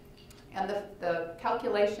 And the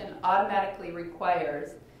calculation automatically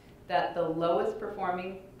requires that the lowest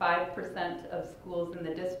performing 5% of schools in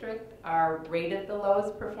the district are rated the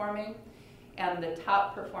lowest performing, and the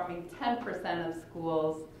top performing 10% of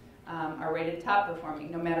schools are rated top performing.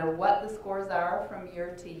 No matter what the scores are from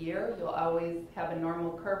year to year, you'll always have a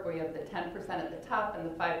normal curve where you have the 10% at the top and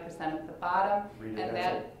the 5% at the bottom. Rita, and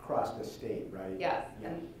that's across the state, right? Yes, yeah.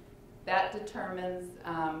 And that determines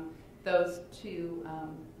those 2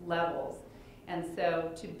 levels. And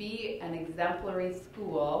so to be an exemplary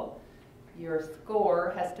school, your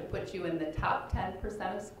score has to put you in the top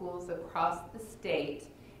 10% of schools across the state,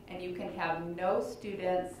 and you can have no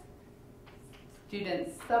student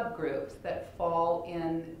subgroups that fall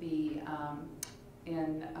in the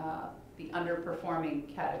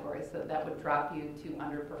underperforming category. So that would drop you to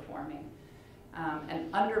underperforming.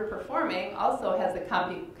 And underperforming also has a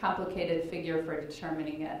complicated figure for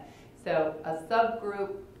determining it. So a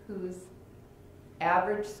subgroup whose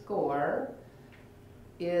average score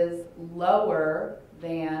is lower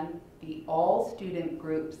than the all-student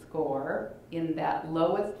group score in that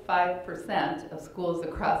lowest 5% of schools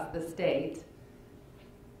across the state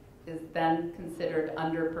is then considered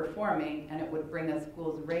underperforming, and it would bring a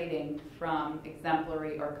school's rating from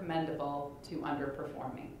exemplary or commendable to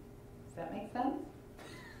underperforming. Does that make sense?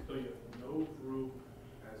 So you have no group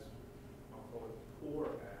as, I'll call it poor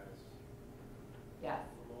as, yes,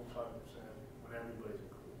 below 5% when everybody's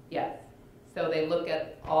included. Yes. So they look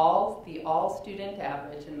at the all-student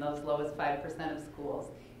average in those lowest 5% of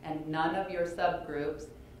schools, and none of your subgroups,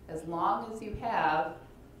 as long as you have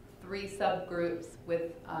 3 subgroups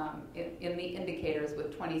with in the indicators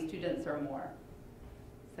with 20 students or more.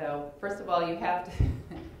 So first of all, you have to,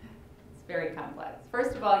 it's very complex.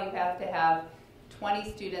 First of all, you have to have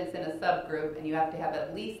 20 students in a subgroup, and you have to have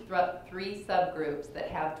at least 3 subgroups that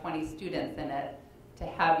have 20 students in it to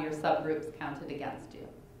have your subgroups counted against you.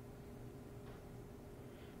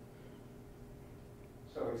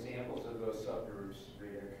 So examples of those subgroups,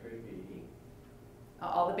 Rita, could be?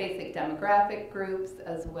 All the basic demographic groups,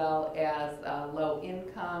 as well as low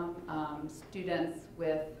income, students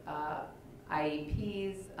with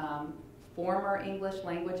IEPs, former English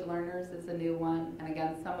language learners is a new one. And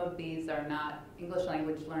again, some of these are not English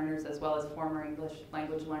language learners as well as former English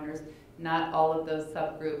language learners. Not all of those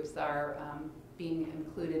subgroups are being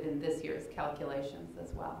included in this year's calculations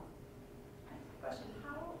as well. Question,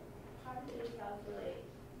 how do they calculate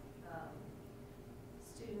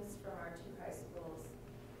students from our 2 high schools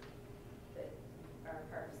that are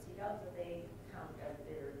part of CDL? Do they count as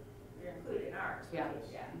they're included in ours? Yeah. Right?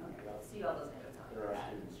 Yeah. Okay. Well, CDL doesn't have a ton There of are that.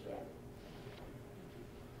 students, right?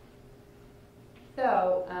 So,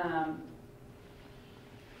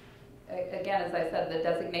 again, as I said, the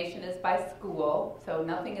designation is by school, so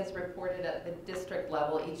nothing is reported at the district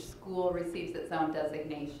level. Each school receives its own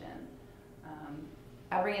designation.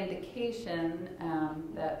 Every indication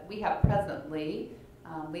that we have presently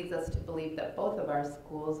leads us to believe that both of our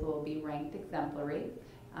schools will be ranked exemplary,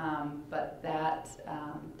 but that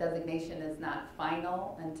designation is not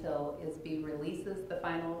final until ISB releases the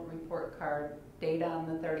final report card data on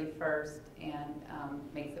the 31st and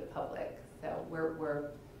makes it public. So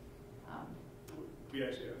We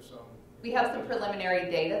actually have some. We have some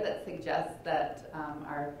preliminary data that suggests that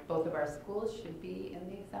both of our schools should be in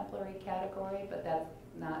the exemplary category, but that's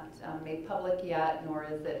not made public yet, nor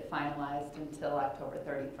is it finalized until October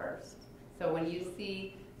 31st. So when you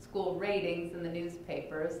see school ratings in the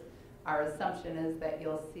newspapers, our assumption is that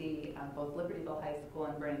you'll see both Libertyville High School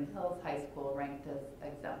and Vernon Hills High School ranked as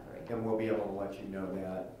exemplary. And we'll be able to let you know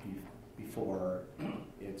that before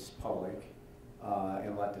it's public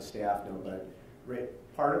and let the staff know. But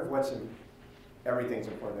part of everything's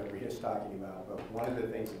important that Rita's talking about, but one of the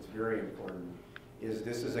things that's very important is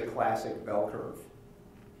this is a classic bell curve.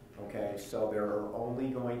 Okay, so there are only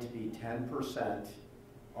going to be 10%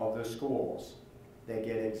 of the schools that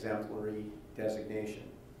get exemplary designation.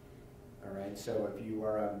 All right, so if you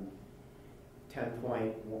are on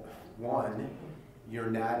 10.1, you're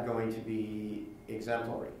not going to be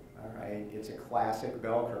exemplary, all right? It's a classic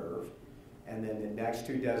bell curve, and then the next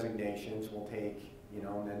two designations will take, you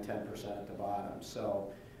know, and then 10% at the bottom.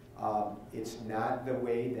 So it's not the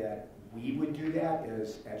way that we would do that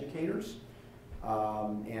as educators,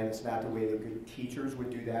 and it's not the way that good teachers would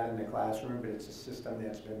do that in the classroom, but it's a system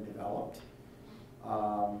that's been developed.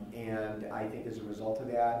 And I think as a result of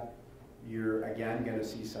that, you're again going to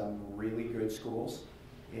see some really good schools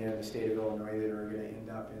in the state of Illinois that are going to end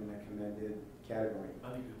up in the commended category.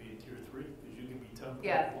 I think it could be a tier 3, because you could be 10.1.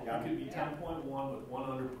 Yeah. You could be 10.1 with one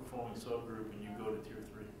underperforming subgroup, and you go to tier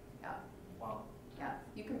 3. Yeah. Wow. Yeah.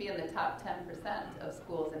 You can be in the top 10% of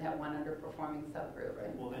schools and have one underperforming subgroup.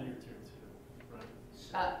 Right. Well, then you're tier 2, right?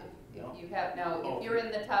 If you have if you're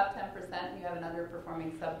in the top 10% and you have an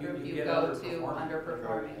underperforming subgroup, you go to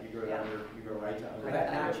underperforming. You go right to underperforming.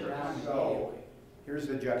 Right to underperforming. So here's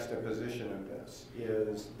the juxtaposition of this,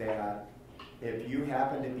 is that if you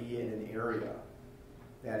happen to be in an area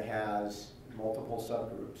that has multiple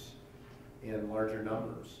subgroups in larger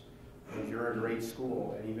numbers, and you're a great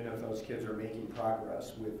school, and even if those kids are making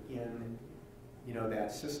progress within, you know,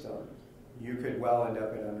 that system, you could well end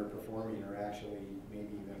up at underperforming, or actually maybe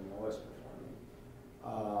even lowest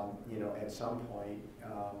performing, you know, at some point,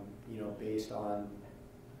 you know, based on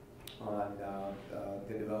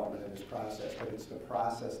the development of this process. But it's the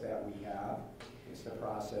process that we have. It's the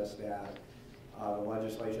process that the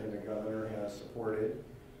legislature and the governor has supported.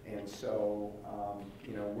 And so,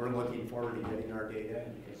 you know, we're looking forward to getting our data.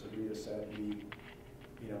 And as Rita said,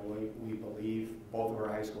 we believe both of our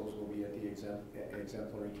high schools will be at the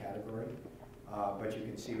exemplary category. But you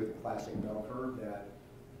can see with the classic bell curve that,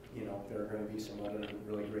 you know, there are going to be some other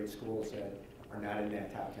really great schools that are not in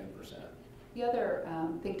that top 10%. The other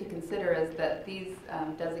thing to consider is that these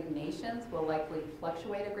designations will likely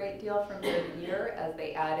fluctuate a great deal from year to year as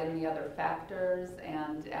they add in the other factors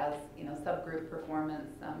and as, you know, subgroup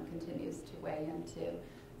performance continues to weigh into.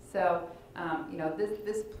 So, you know,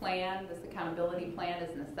 this plan, this accountability plan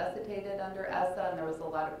is necessitated under ESSA, and there was a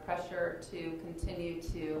lot of pressure to continue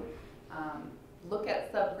to look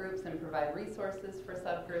at subgroups and provide resources for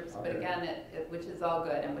subgroups. Okay. But again, which is all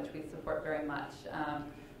good and which we support very much.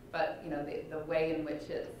 But you know, the way in which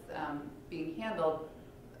it's being handled,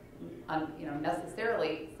 you know,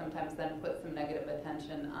 necessarily sometimes then puts some negative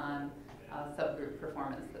attention on subgroup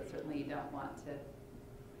performance that certainly you don't want to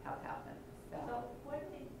have happen.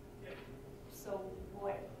 So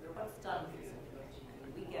what's done with this information?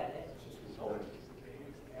 We get it.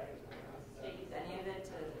 Is any of it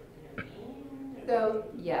to intervene? So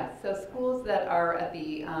yes, so schools that are at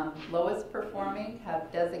the lowest performing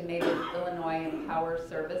have designated Illinois Empower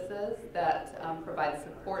Services that provide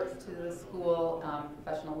supports to the school,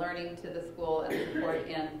 professional learning to the school, and support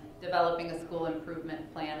in developing a school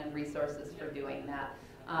improvement plan and resources for doing that.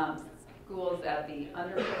 Schools at the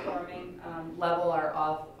underperforming level are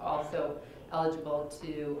also eligible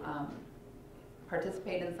to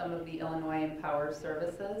participate in some of the Illinois Empower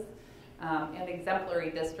Services. And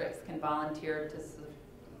exemplary districts can volunteer to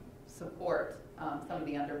support some of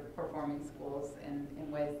the underperforming schools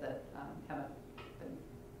in ways that aren't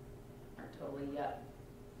totally yet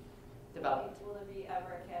developed. Will there be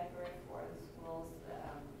ever a category for the schools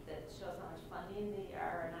that shows how much funding they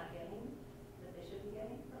are not getting, that they should be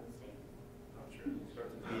getting from the state? I'm sure.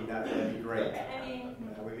 That'd be great. I mean,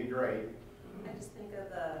 that would be great. I just think of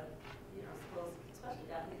the, you know, schools, especially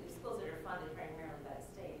down here, the schools that are funded primarily by the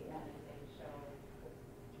state. Yeah.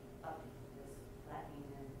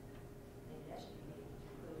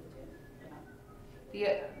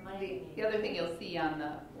 The other thing you'll see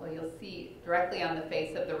you'll see directly on the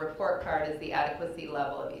face of the report card is the adequacy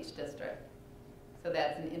level of each district. So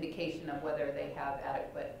that's an indication of whether they have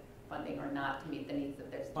adequate funding or not to meet the needs of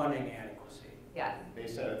their students. Funding adequacy. Yes. They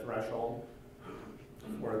set a threshold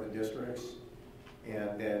for the districts,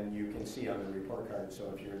 and then you can see on the report card,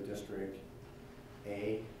 so if you're District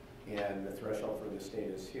A and the threshold for the state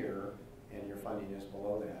is here, and your funding is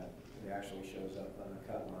below that, it actually shows up on a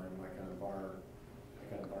cut line like on a bar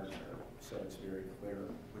chart. So it's very clear.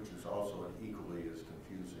 Which is also an equally as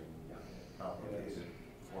confusing, complicated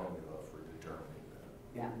formula for determining that.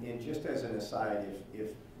 Yeah. And just as an aside, if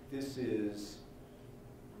this is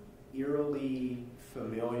eerily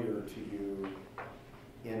familiar to you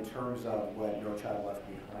in terms of what No Child Left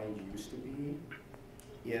Behind used to be,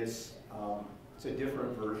 it's a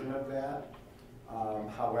different version of that.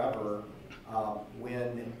 However,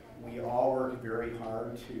 when we all worked very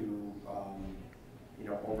hard to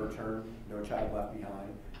overturn No Child Left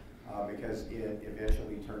Behind, because it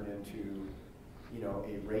eventually turned into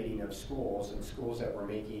a rating of schools, and schools that were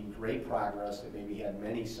making great progress that maybe had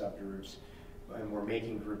many subgroups and were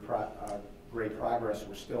making great progress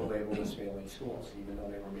were still labeled as failing schools, even though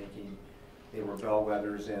they were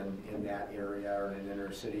bellwethers in that area or in an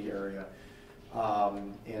inner city area.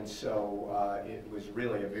 And so it was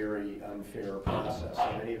really a very unfair process.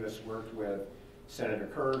 So many of us worked with Senator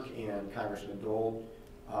Kirk and Congressman Dole,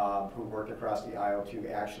 who worked across the aisle to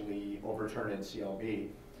actually overturn NCLB.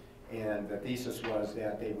 And the thesis was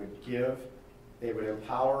that they would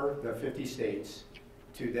empower the 50 states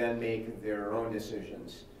to then make their own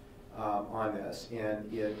decisions on this. And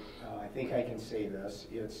I think I can say this,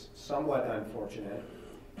 it's somewhat unfortunate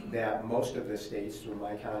that most of the states, through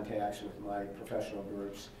my contacts with my professional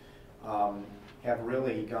groups, have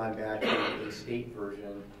really gone back to a state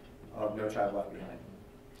version of No Child Left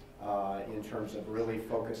Behind, in terms of really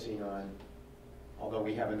focusing on, although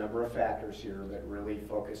we have a number of factors here, but really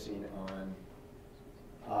focusing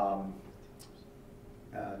on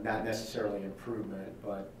not necessarily improvement,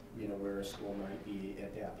 but where a school might be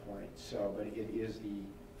at that point. So, but it is the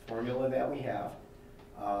formula that we have,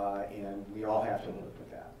 and we all have to work with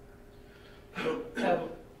that. So, a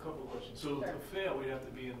couple of questions. So to fail, we'd have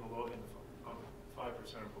to be in the 5% or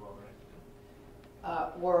below,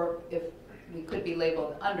 right? Or if we could be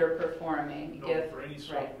labeled underperforming. No, if, for any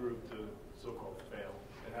subgroup to so-called fail,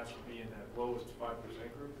 it has to be in that lowest 5%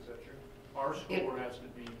 group. Is that true? Our score has to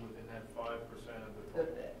be within that 5% of the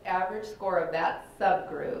total. The average score of that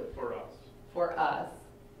subgroup For us.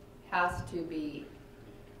 has to be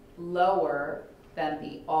lower than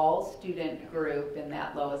the all-student group in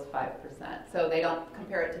that lowest 5%. So they don't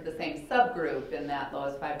compare it to the same subgroup in that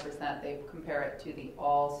lowest 5%, they compare it to the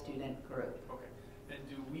all-student group. Okay. And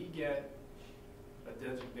do we get a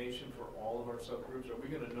designation for all of our subgroups? Are we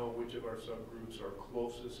going to know which of our subgroups are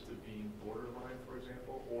closest to being borderline, for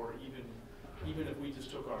example? Or even if we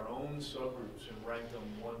just took our own subgroups and ranked them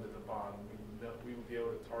one to the bottom, we would be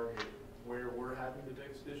able to target where we're having the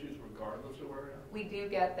biggest issues regardless of where we are? We do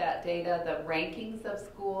get that data. The rankings of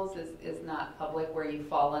schools is not public. Where you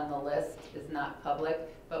fall on the list is not public,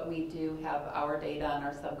 but we do have our data on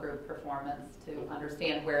our subgroup performance to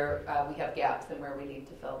understand where we have gaps and where we need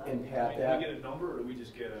to fill them. And Pat, do we get a number, or do we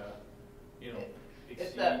just get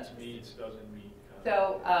exceeds, meets, doesn't meet?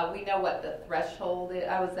 So we know what the threshold is.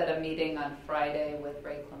 I was at a meeting on Friday with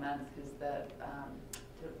Ray Clements, who's the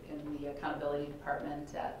in the accountability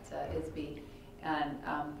department at ISB, and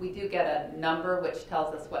we do get a number which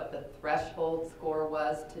tells us what the threshold score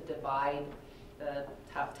was to divide the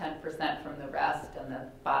top 10% from the rest and the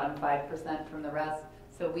bottom 5% from the rest.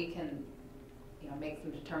 So we can, make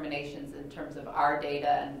some determinations in terms of our data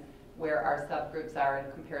and where our subgroups are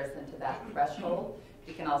in comparison to that threshold.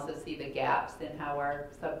 We can also see the gaps in how our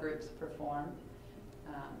subgroups perform.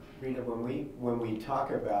 Rita, when we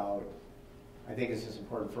talk about, I think this is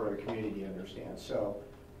important for the community to understand. So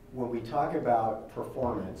when we talk about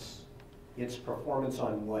performance, it's performance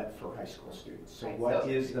on what for high school students? So what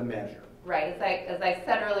is the measure? Right. As I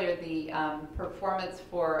said earlier, the performance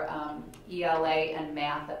for ELA and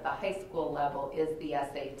math at the high school level is the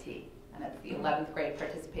SAT, and it's the 11th grade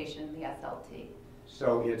participation in the SLT.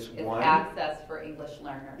 So it's access for English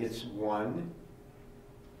learners. It's one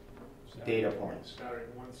data point.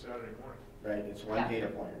 One Saturday morning. Right, it's one data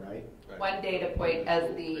point, right? One data point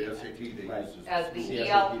as the SAT they right. use As the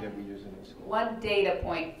SAT that we use in the school. One data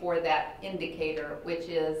point for that indicator, which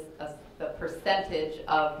is the percentage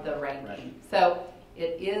of the ranking. Right. So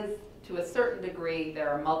it is, to a certain degree, there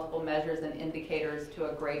are multiple measures and indicators to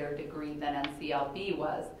a greater degree than NCLB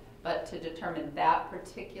was, but to determine that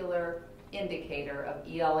particular indicator of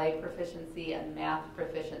ELA proficiency and math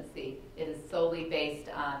proficiency, it is solely based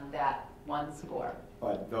on that one score.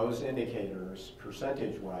 But those indicators,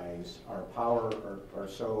 percentage-wise, are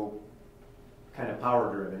so kind of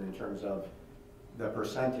power-driven in terms of the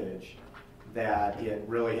percentage that it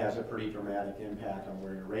really has a pretty dramatic impact on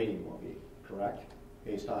where your rating will be, correct?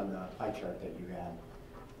 Based on the pie chart that you had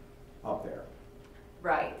up there.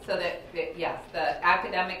 Right. So yes, the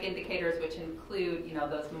academic indicators, which include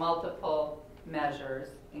those multiple measures,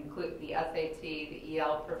 include the SAT, the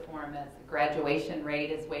EL performance, the graduation rate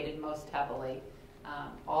is weighted most heavily.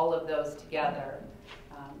 All of those together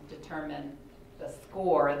determine the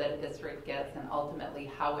score that a district gets and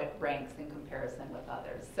ultimately how it ranks in comparison with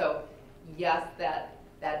others. So yes,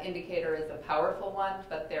 that indicator is a powerful one,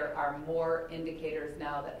 but there are more indicators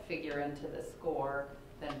now that figure into the score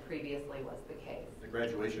than previously was the case. The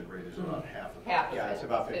graduation rate is about half of it. Half of it. It's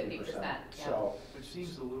about 50%. Yeah. So, which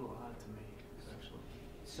seems a little odd to me, actually.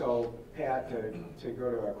 So, Pat, to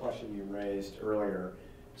go to a question you raised earlier,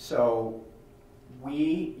 so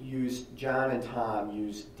John and Tom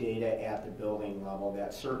used data at the building level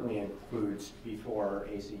that certainly includes before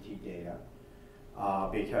ACT data.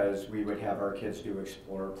 because we would have our kids do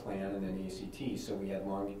Explore, Plan, and then ACT. So we had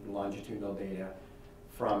longitudinal data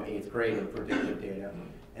from 8th grade and predictive data.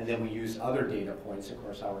 And then we use other data points, of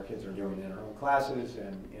course, how our kids are doing in our own classes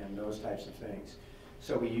and those types of things.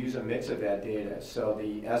 So we use a mix of that data. So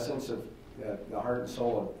the essence of the heart and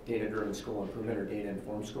soul of data-driven school improvement or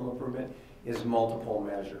data-informed school improvement is multiple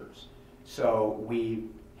measures. So we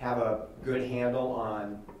have a good handle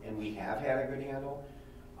on, and we have had a good handle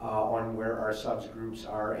on where our subgroups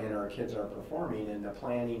are and our kids are performing, and the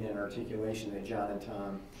planning and articulation that John and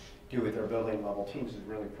Tom do with their building level teams is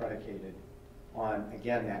really predicated on,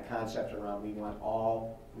 again, that concept around we want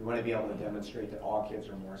to be able to demonstrate that all kids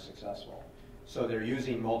are more successful. So they're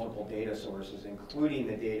using multiple data sources, including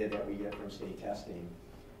the data that we get from state testing,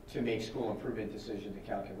 to make school improvement decisions and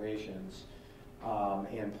calculations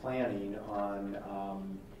and planning on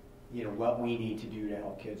what we need to do to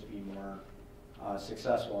help kids be more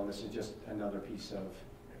successful. And this is just another piece of,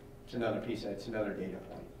 it's another data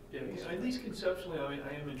point. Yeah, at least conceptually, I mean,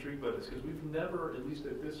 I am intrigued by this because we've never, at least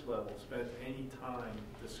at this level, spent any time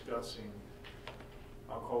discussing,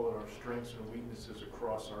 I'll call it our strengths and weaknesses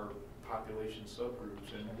across our population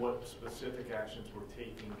subgroups and what specific actions we're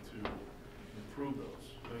taking to improve those.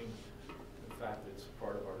 I mean, in fact, it's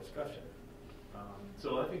part of our discussion.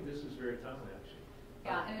 So I think this is very timely, actually.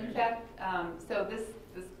 Yeah, and in fact, so this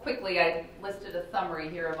quickly, I listed a summary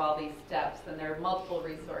here of all these steps, and there are multiple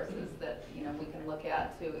resources that we can look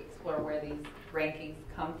at to explore where these rankings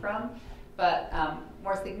come from. But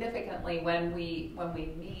more significantly, when we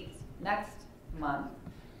meet next month,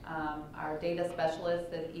 our data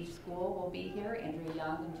specialists at each school will be here, Andrea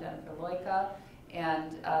Young and Jennifer Loika,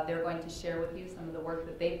 and they're going to share with you some of the work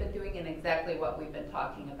that they've been doing and exactly what we've been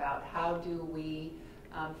talking about. How do we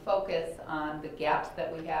focus on the gaps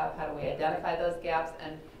that we have? How do we identify those gaps?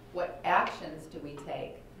 And what actions do we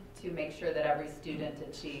take to make sure that every student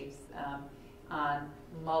achieves on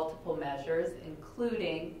multiple measures,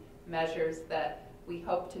 including measures that we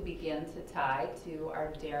hope to begin to tie to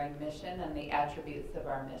our daring mission and the attributes of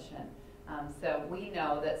our mission. So we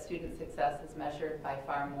know that student success is measured by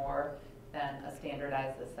far more than a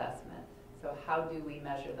standardized assessment. So how do we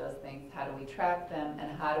measure those things? How do we track them?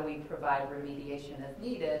 And how do we provide remediation as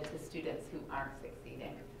needed to students who aren't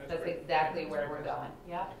succeeding? That's exactly where we're going.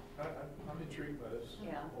 Yeah? I'm intrigued by this.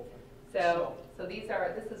 Yeah. So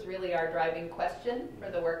this is really our driving question for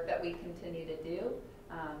the work that we continue to do.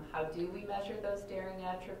 How do we measure those daring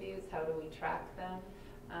attributes? How do we track them?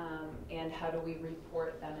 And how do we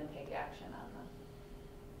report them and take action on them?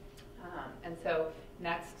 And so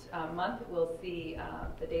next month we'll see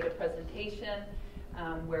the data presentation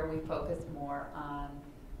where we focus more on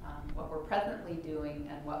what we're presently doing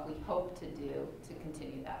and what we hope to do to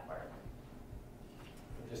continue that work.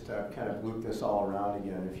 Just to kind of loop this all around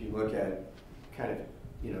again, if you look at kind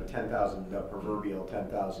of 10,000, the proverbial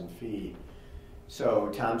 10,000 feet. So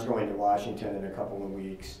Tom's going to Washington in a couple of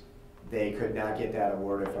weeks. They could not get that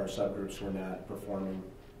award if our subgroups were not performing,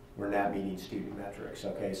 were not meeting student metrics.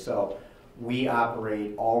 Okay, so we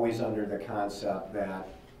operate always under the concept that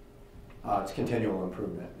it's continual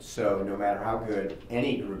improvement. So no matter how good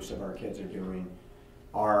any groups of our kids are doing,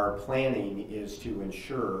 our planning is to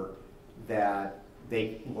ensure that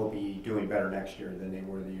they will be doing better next year than they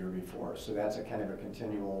were the year before. So that's a kind of a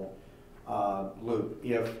continual loop.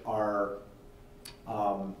 If our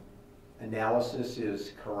analysis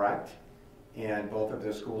is correct and both of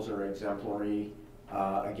the schools are exemplary,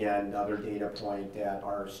 again, another data point that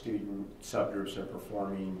our student subgroups are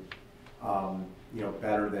performing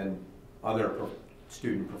better than other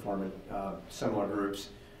student performance, similar groups,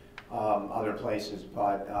 other places.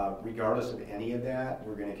 But regardless of any of that,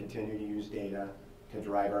 we're going to continue to use data to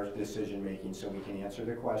drive our decision making so we can answer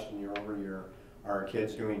the question year over year. Are our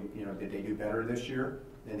kids doing, did they do better this year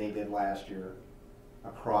than they did last year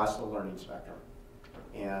across the learning spectrum?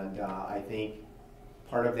 And I think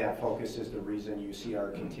part of that focus is the reason you see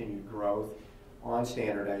our continued growth on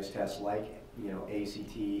standardized tests like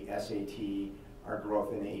ACT, SAT, our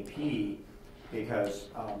growth in AP, because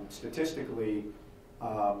statistically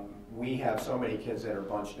we have so many kids that are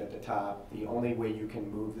bunched at the top. The only way you can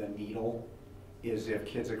move the needle is if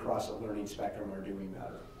kids across the learning spectrum are doing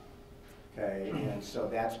better. Okay, and so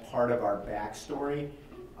that's part of our backstory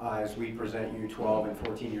as we present you 12 and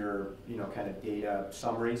 14-year, kind of data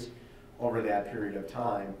summaries over that period of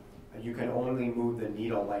time. You can only move the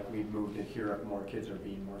needle like we've moved it here if more kids are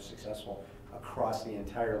being more successful across the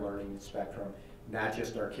entire learning spectrum, not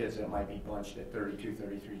just our kids that might be bunched at 32,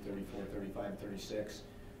 33, 34, 35, 36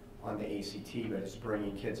 on the ACT, but it's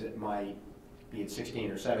bringing kids that might be at 16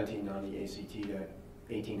 or 17 on the ACT to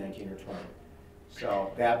 18, 19, or 20.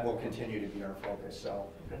 So that will continue to be our focus. So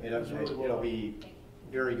it'll be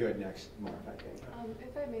very good next month, I think.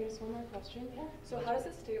 If I may, just one more question. Yeah. So how does the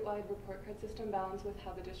statewide report card system balance with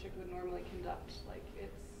how the district would normally conduct like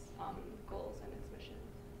its goals and its mission?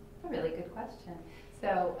 A really good question.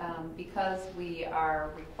 So because we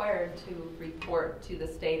are required to report to the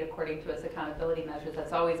state according to its accountability measures,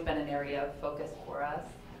 that's always been an area of focus for us.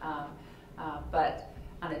 But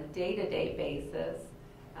on a day-to-day basis,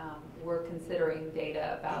 we're considering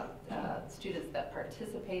data about students that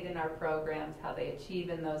participate in our programs, how they achieve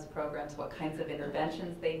in those programs, what kinds of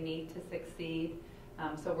interventions they need to succeed.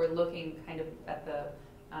 So we're looking kind of at the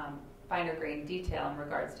finer grained detail in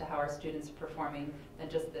regards to how our students are performing than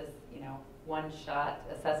just this, one-shot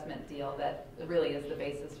assessment deal that really is the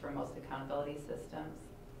basis for most accountability systems.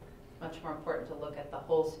 It's much more important to look at the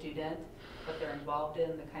whole student, what they're involved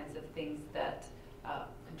in, the kinds of things that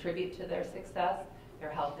contribute to their success. Their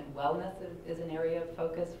health and wellness is an area of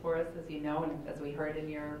focus for us, as you know, and as we heard in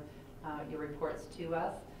your reports to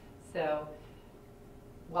us. So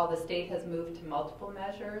while the state has moved to multiple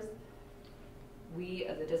measures, we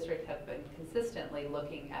as a district have been consistently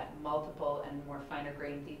looking at multiple and more finer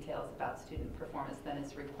grained details about student performance than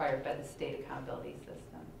is required by the state accountability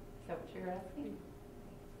system. Is that what you're asking?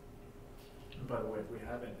 And by the way, if we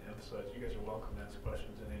haven't emphasized, you guys are welcome to ask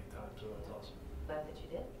questions at any time, so that's awesome. Glad that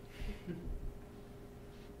you did.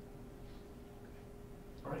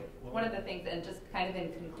 All right. Well, one of the things, and just kind of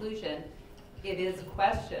in conclusion, it is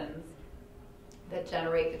questions that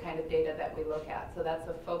generate the kind of data that we look at. So that's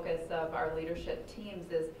a focus of our leadership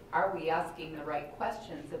teams is, are we asking the right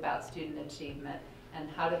questions about student achievement, and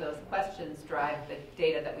how do those questions drive the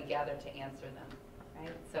data that we gather to answer them,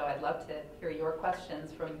 right? So I'd love to hear your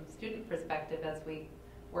questions from student perspective as we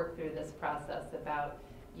work through this process about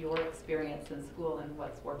your experience in school and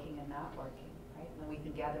what's working and not working, right? And then we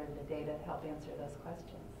can gather the data to help answer those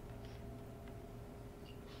questions.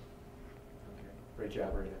 Great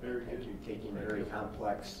job, Rita. Very Thank good. you. Taking very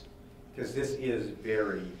complex, because this is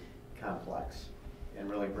very complex, and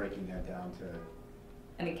really breaking that down to.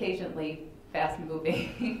 And occasionally fast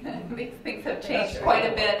moving. These things have changed quite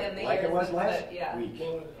a bit in the like years. It was last yeah. week.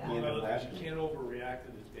 Well, Yeah. Last you week. can't overreact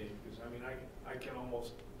to this, Dave, because I can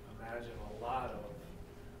almost imagine a lot of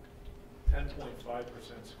 10.5%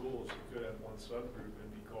 schools who could have one subgroup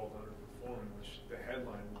and be called underperforming, which the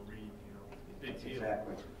headline will read, big deal.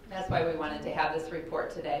 Exactly. That's why we wanted to have this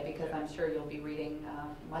report today, because I'm sure you'll be reading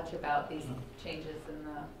much about these changes in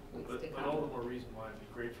the weeks to come. But all the more reason why it'd be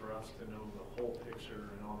great for us to know the whole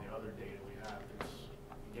picture and all the other data we have, because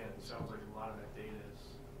again, it sounds like a lot of that data is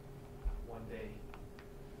one day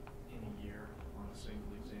in a year on a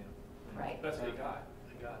single exam. And Right. That's what they got.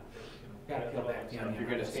 They got it. Gotta peel back the If onion. you're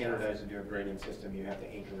going to standardize and do a grading system, you have to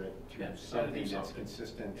anchor it to Yeah, something something. that's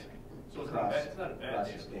consistent So it's not, across, it's not a bad across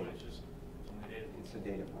data the point, state. it's just only data. It's a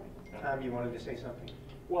data point. Tom, you wanted to say something?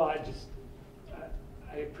 Well,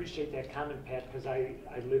 I appreciate that comment, Pat, because I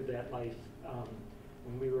lived that life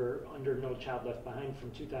when we were under No Child Left Behind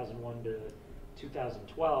from 2001 to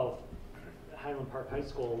 2012. Highland Park High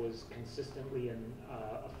School was consistently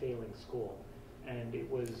a failing school, and it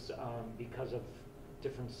was because of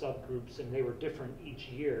different subgroups, and they were different each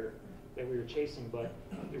year that we were chasing, but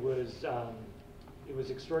it was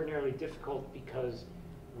extraordinarily difficult because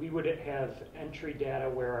we would have entry data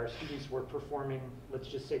where our students were performing, let's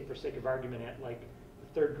just say for sake of argument, at like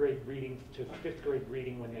third grade reading to fifth grade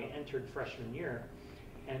reading when they entered freshman year,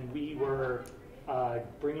 and we were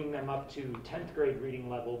bringing them up to 10th grade reading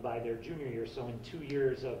level by their junior year. So in 2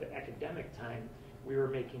 years of academic time, we were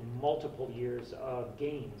making multiple years of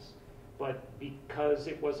gains. But because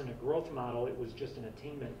it wasn't a growth model, it was just an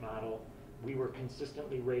attainment model, we were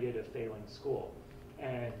consistently rated a failing school.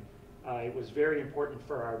 And it was very important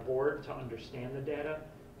for our board to understand the data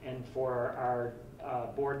and for our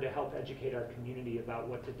board to help educate our community about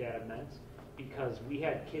what the data meant, because we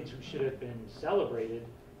had kids who should have been celebrated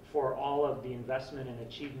for all of the investment and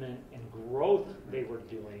achievement and growth they were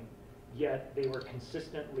doing, yet they were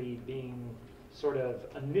consistently being sort of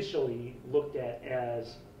initially looked at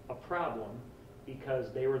as a problem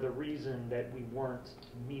because they were the reason that we weren't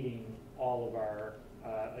meeting all of our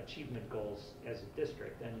achievement goals as a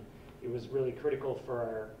district. And it was really critical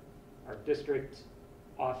for our district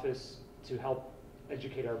office to help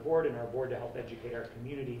educate our board and our board to help educate our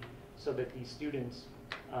community so that these students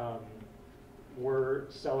were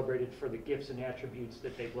celebrated for the gifts and attributes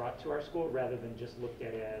that they brought to our school rather than just looked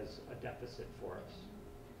at as a deficit for us.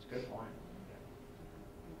 It's a good point.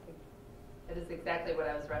 It is exactly what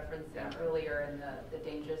I was referencing earlier in the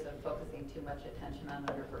dangers of focusing too much attention on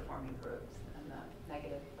underperforming groups and the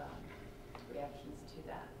negative reactions to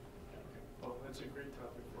that. Well, that's a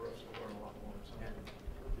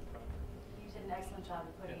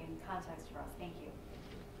context for us. Thank you.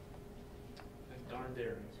 That darn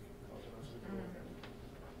dairy is causing us to go there.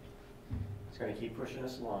 It's going to keep pushing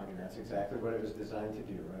us along, and that's exactly what it was designed to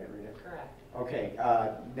do, right, Rita? Correct. Okay,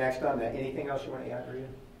 next on the, anything else you want to add, Rita?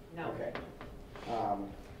 No. Okay.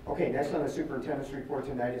 Okay, next on the superintendent's report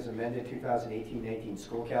tonight is amended 2018-19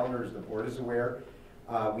 school calendar. As the board is aware,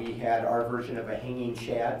 we had our version of a hanging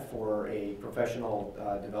shad for a professional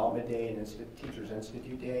development day and Teachers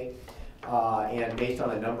Institute Day. And based on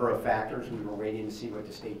a number of factors, we were waiting to see what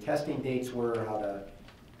the state testing dates were,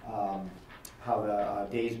 how the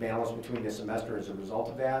days balance between the semester as a result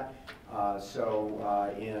of that.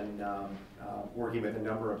 In working with a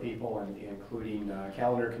number of people, and including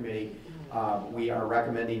calendar committee, we are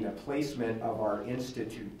recommending the placement of our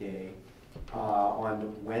Institute Day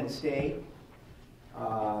on Wednesday,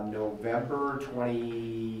 November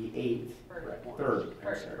 28th,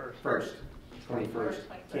 21st.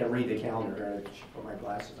 Can't read the calendar, I should put my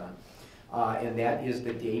glasses on. And that is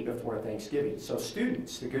the day before Thanksgiving. So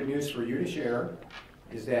students, the good news for you to share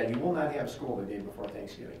is that you will not have school the day before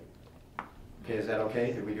Thanksgiving. Okay, is that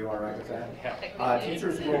okay? Did we do all right with that?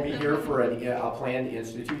 Teachers will be here for a planned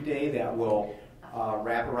Institute Day that will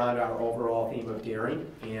wrap around our overall theme of daring.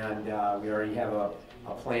 And we already have a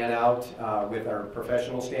plan out with our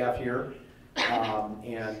professional staff here.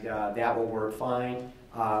 That will work fine.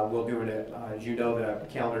 We'll do it, as you know, the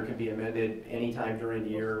calendar can be amended anytime during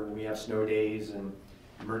the year when we have snow days and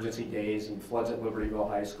emergency days and floods at Libertyville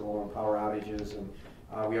High School and power outages, and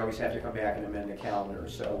we always have to come back and amend the calendar.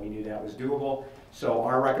 So we knew that was doable. So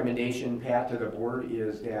our recommendation, Pat, to the board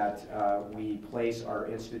is that we place our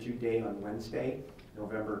Institute Day on Wednesday,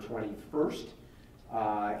 November 21st,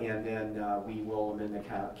 and then we will amend the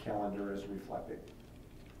calendar as reflected.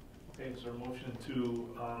 Okay, is there a motion to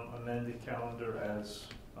amend the calendar as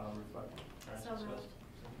reflected? So moved.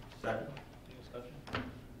 Second. Any discussion?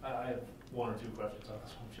 I have one or two questions on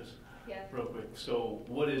this one, just Yes. real quick. So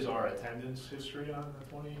what is our attendance history on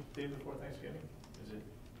the day before Thanksgiving? Is it?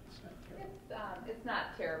 It's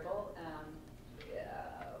not terrible.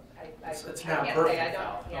 It's I not can't perfect. say I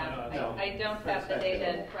don't. Yeah, No. I don't have the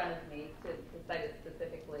data in front of me to cite it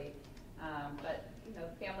specifically. But you know,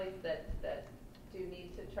 families that do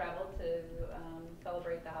need to travel to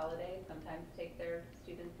celebrate the holiday sometimes take their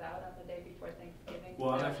students out on the day before Thanksgiving.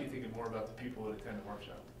 Well, I'm actually thinking more about the people that attend the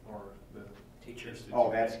workshop or the teachers.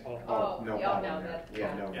 Oh, that's no problem no, there. that's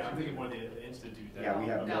Yeah, no. Yeah, I'm thinking more the institute. Yeah, we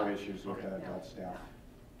have no No. issues with adult staff.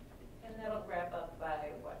 And that'll wrap up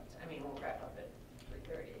by what? I mean, we'll wrap up at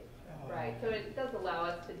 3:30. Right, so it does allow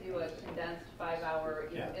us to do a condensed 5-hour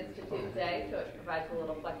institute day, so it provides a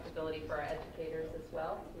little flexibility for our educators as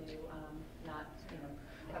well to not,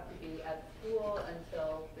 have to be at school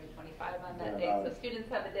until 3:25 on that day. So students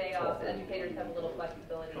have a day off, educators have a little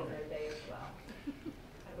flexibility in their day as well.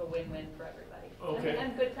 Kind of a win-win for everybody. Okay.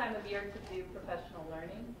 And good time of year to do professional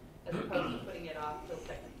learning as opposed to putting it off till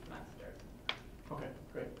second semester. Okay,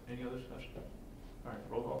 great. Any other discussion? All right,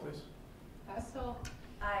 roll call, please. Hessel.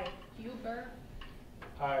 Aye. Huber.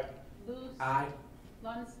 Aye. Luce. Aye.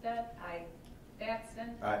 Lundstedt. Aye.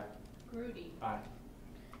 Batson. Aye. Grudy. Aye.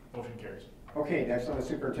 Motion carries. Okay, next on the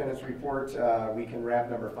superintendent's report, we can wrap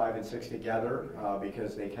number 5 and 6 together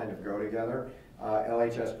because they kind of go together.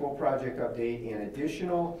 LHS pool project update and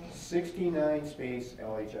additional 69 space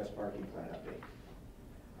LHS parking plan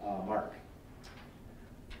update. Mark.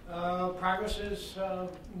 Progress is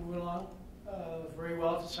moving along very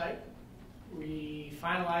well at the site. We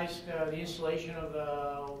finalized the installation of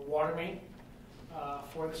the water main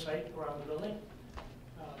for the site around the building.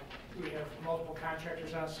 We have multiple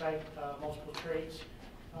contractors on site, multiple trades.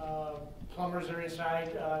 Plumbers are inside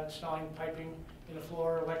installing piping in the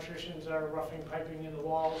floor. Electricians are roughing piping in the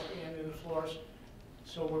walls and in the floors.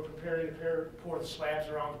 So we're preparing to pour the slabs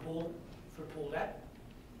around the pool for pool deck.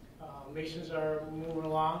 Masons are moving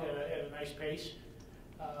along at a nice pace.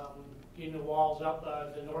 Getting the walls up.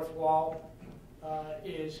 The north wall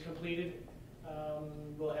is completed.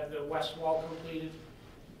 We'll have the west wall completed.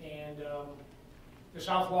 And the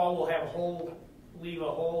south wall will have leave a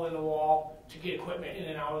hole in the wall to get equipment in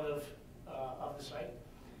and out of the site.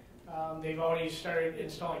 They've already started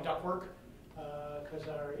installing ductwork because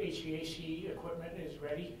our HVAC equipment is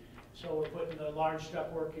ready. So we're putting the large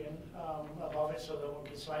ductwork in above it so that we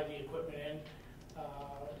can slide the equipment in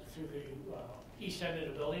through the east end of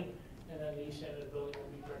the building, and then the east end of the building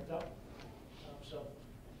will be bricked up. So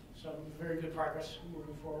some very good progress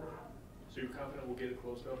moving forward. So you're confident we'll get it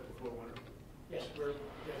closed up before winter? Yes,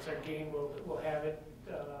 that's our game. We'll have it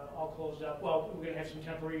all closed up. Well, we're going to have some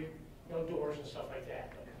temporary doors and stuff like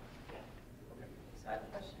that. But, yeah. Okay. So I have a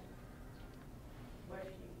question. What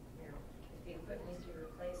if if the equipment needs to be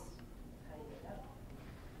replaced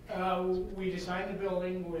We designed the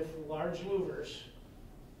building with large louvers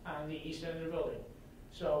on the east end of the building.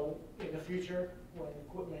 So in the future, when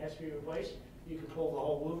equipment has to be replaced, you can pull the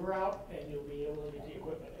whole louver out and you'll be able to get the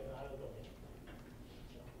equipment in and out of the building.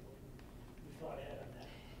 So we thought ahead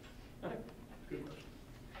on that. Good question.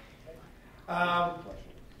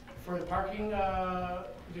 For the parking,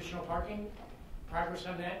 additional parking, progress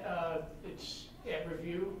on that, it's at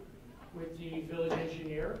review with the village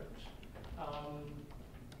engineer.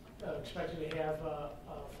 Expected to have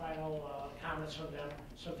final comments from them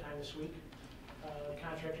sometime this week.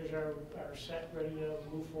 Contractors are set, ready to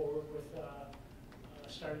move forward with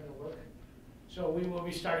starting the work. So we will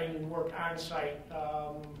be starting work on site.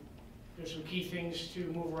 There's some key things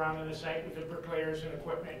to move around on the site with the bricklayers and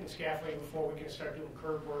equipment and scaffolding before we can start doing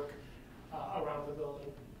curb work around the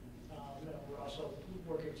building. We're also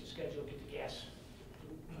working to schedule get the gas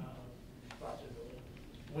brought to the building.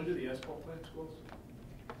 When do the asphalt plants close?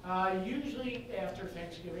 Usually after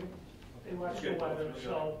Thanksgiving. They watch the weather,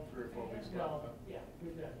 so 3 or 4 weeks. no, yeah,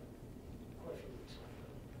 we've got quite a few weeks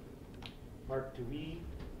left. Mark, do we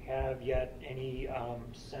have yet any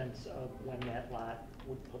sense of when that lot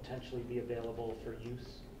would potentially be available for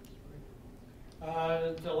use?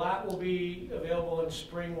 The lot will be available in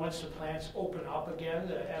spring once the plants open up again,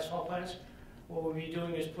 the asphalt plants. What we'll be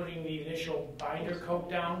doing is putting the initial binder coat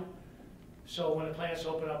down. So when the plants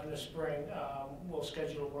open up in the spring, we'll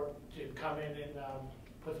schedule work to come in and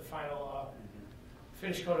put the final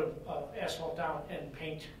finish coat of asphalt down and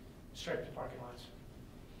paint, stripe the parking lots.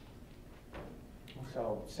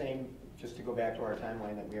 So same, just to go back to our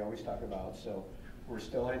timeline that we always talk about, so we're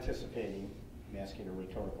still anticipating, I'm asking a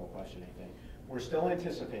rhetorical question, I think. We're still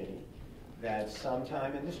anticipating that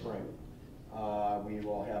sometime in the spring, we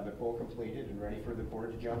will have the pool completed and ready for the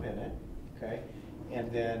board to jump in it, okay?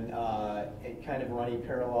 And then it kind of running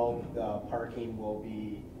parallel, the parking will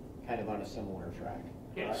be kind of on a similar track.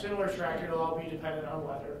 Yeah, similar track, it'll all be dependent on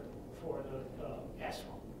weather for the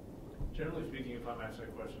asphalt. Generally speaking, if I'm asked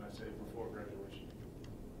that question, I say before graduation.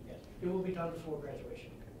 Yes, it will be done before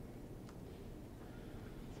graduation.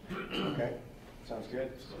 Okay, sounds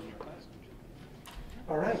good.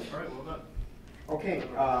 All right. All right, well done. Okay,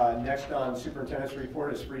 next on superintendent's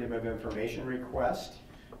report is freedom of information request.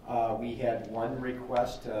 We had one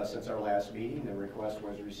request since our last meeting. The request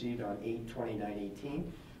was received on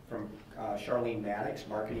 8/29/18 from Charlene Maddox,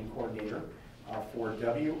 marketing coordinator for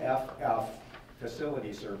WFF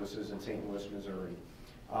Facility Services in St. Louis, Missouri.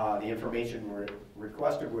 The information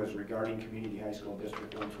requested was regarding Community High School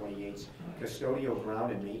District 128's custodial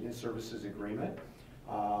ground and maintenance services agreement.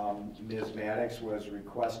 Ms. Maddox was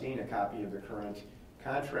requesting a copy of the current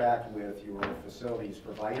contract with your facilities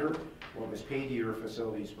provider, what was paid to your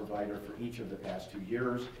facilities provider for each of the past 2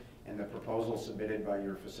 years, and the proposal submitted by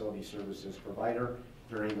your facility services provider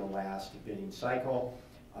during the last bidding cycle.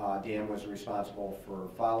 Dan was responsible for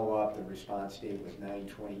follow-up. The response date was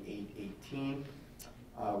 9/28/18,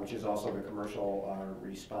 which is also the commercial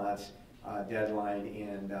response deadline,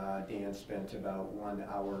 and Dan spent about 1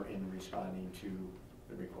 hour in responding to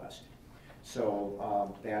the request.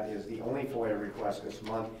 So that is the only FOIA request this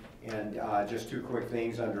month. And just 2 quick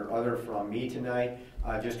things under other from me tonight.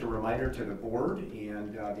 Just a reminder to the board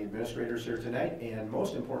and the administrators here tonight, and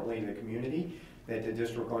most importantly the community, that the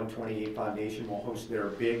District 128 Foundation will host their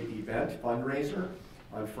big event fundraiser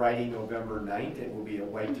on Friday, November 9th. It will be at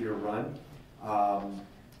White Deer Run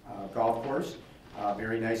golf course.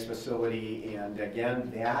 Very nice facility, and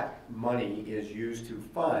again, that money is used to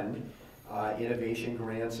fund innovation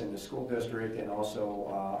grants in the school district and also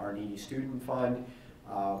our needy student fund.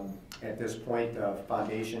 At this point, the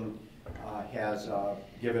foundation has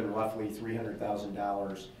given roughly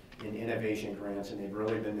 $300,000 in innovation grants, and they've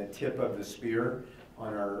really been the tip of the spear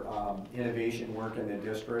on our innovation work in the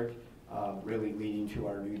district, really leading to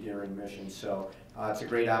our new daring mission. So it's a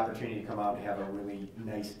great opportunity to come out and have a really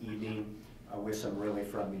nice evening with some really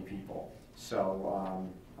friendly people. So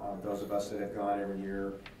those of us that have gone every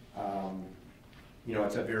year, you know,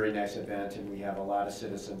 it's a very nice event, and we have a lot of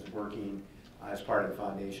citizens working as part of the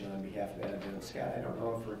foundation on behalf of that event. Scott, I don't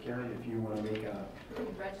know if Karen, if you want to make a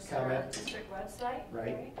register comment. on the district website.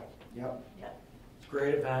 Right. Yep. Yep. It's a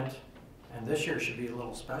great event, and this year should be a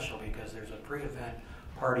little special because there's a pre-event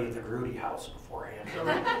party at the Grudy House beforehand,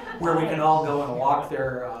 where we can all go and walk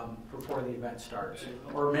there before the event starts.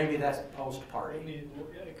 Or maybe that's post-party.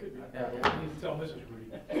 Yeah, it could be. Yeah. You need to tell Mrs.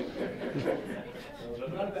 Rudy.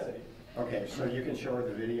 Not a bad idea. Okay, so you can show her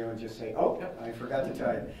the video and just say, oh, I forgot to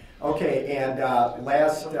tell you. Okay, and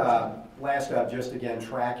last up, just again,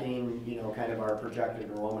 tracking, kind of our projected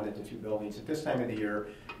enrollment at the two buildings. At this time of the year,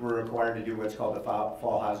 we're required to do what's called the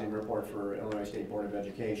fall housing report for Illinois State Board of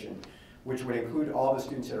Education, which would include all the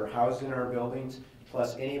students that are housed in our buildings,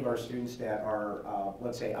 plus any of our students that are,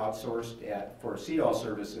 let's say, outsourced for CEDAW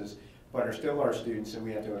services, but are still our students, and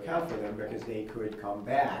we have to account for them because they could come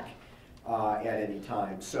back at any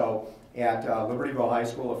time. So at Libertyville High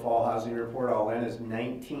School, the fall housing report all in is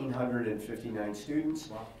 1,959 students,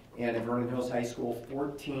 wow. And at Vernon Hills High School,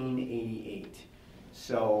 1,488.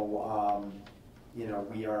 So,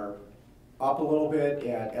 we are up a little bit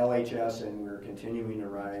at LHS, and we're continuing to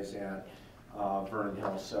rise at Vernon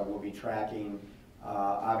Hills. So we'll be tracking,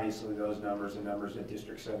 obviously, those numbers, the numbers at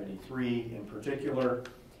District 73 in particular,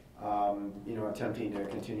 attempting to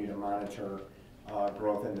continue to monitor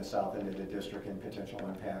growth in the south end of the district and potential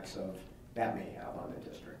impacts of that may have on the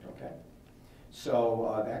district, okay?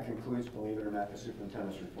 So that concludes, believe it or not, the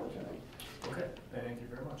superintendent's report tonight. Okay, thank you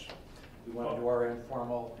very much. We want to do our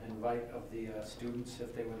informal invite of the students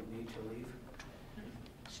if they would need to leave.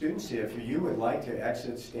 Students, if you would like to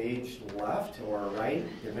exit stage left or right,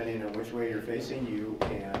 depending on which way you're facing, you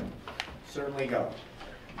can certainly go.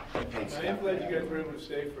 Thanks. I am glad you guys were able to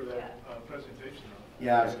stay for that presentation.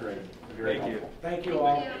 Yeah, it was great. Very Thank helpful. you. Thank you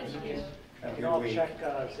all. Have a You good can all week. check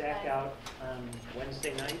Zach out on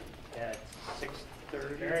Wednesday night at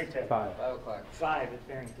 6:30. Barrington. 5 o'clock. 5 at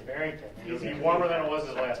Barrington. Barrington. It'll be warmer than it was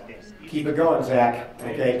the last game. Keep it going, Zach.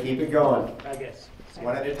 Okay, keep it going. I guess.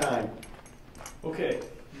 One at a time. Okay,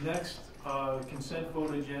 next consent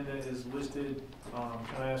vote agenda is listed.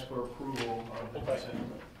 Can I ask for approval of the consent?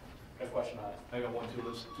 Got a question on it. I got one too.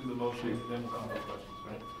 Let's do the motion, then we'll come to questions,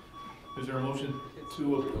 right? Is there a motion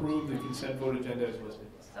to approve the consent vote agenda as listed?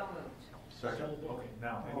 So moved. Second? Okay,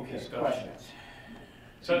 now, any Okay, discussion? questions?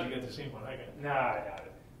 So you get the same one I got. Nah, I doubt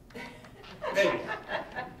it. Maybe.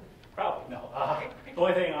 Probably, no. The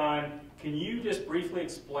only thing can you just briefly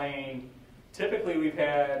explain, typically we've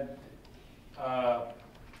had,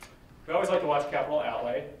 we always like to watch capital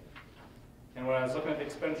outlay. And when I was looking at the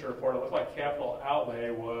expenditure report, it looked like capital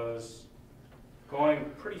outlay was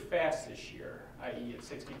going pretty fast this year, i.e. at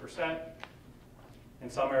 60% in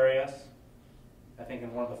some areas. I think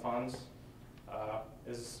in one of the funds.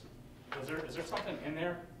 Is there something in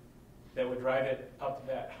there that would drive it up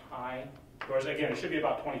that high? Whereas again, it should be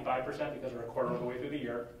about 25% because we're a quarter of the way through the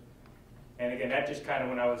year. And again, that just kind of,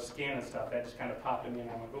 when I was scanning stuff, that just kind of popped in me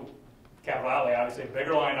and I'm like, ooh, capital outlay, obviously a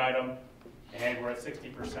bigger line item, and we're at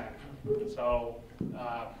 60%. So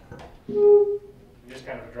just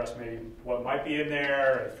kind of address maybe what might be in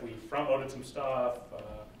there, if we front-loaded some stuff,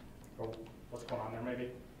 or what's going on there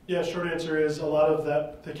maybe. Yeah, short answer is a lot of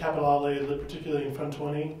that, the capital outlay, particularly in Fund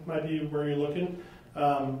 20, might be where you're looking.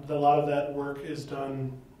 A lot of that work is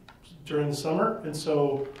done during the summer, and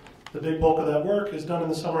so the big bulk of that work is done in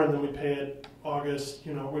the summer, and then we pay it August.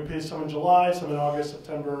 We pay some in July, some in August,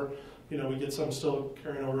 September. We get some still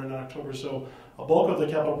carrying over in October. So a bulk of the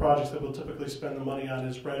capital projects that we'll typically spend the money on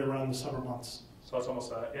is right around the summer months. So it's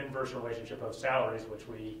almost an inverse relationship of salaries, which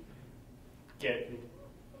we get,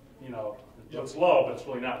 it looks low, but it's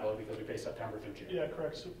really not low because we pay September through June. Yeah,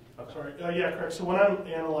 correct. So, okay. Sorry. Yeah, correct. So when I'm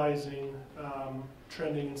analyzing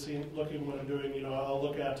trending and looking what I'm doing, I'll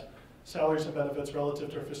look at salaries and benefits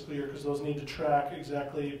relative to our fiscal year because those need to track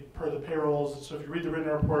exactly per the payrolls. So if you read the written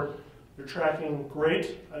report, you're tracking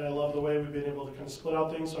great. And I love the way we've been able to kind of split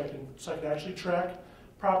out things so I can actually track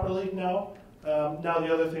properly now. Now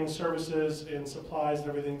the other things, services and supplies and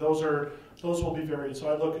everything, those will be varied. So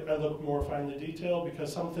I look more finely detailed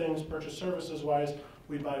because some things, purchase services wise,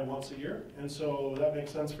 we buy once a year, and so that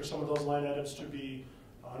makes sense for some of those line items to be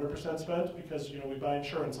 100% spent because we buy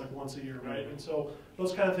insurance like once a year, right? And so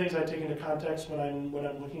those kind of things I take into context when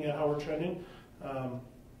I'm looking at how we're trending,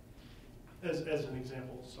 as an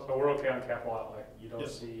example. So we're okay on capital outlay. You don't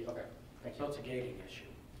yes. see okay. Thank you. So it's a gating issue.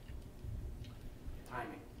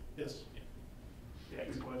 Timing. Yes. Yeah,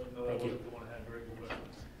 good question. No, that wasn't the one I had. Very good question.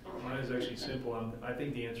 Mine is actually simple. I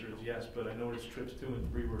think the answer is yes, but I noticed trips 2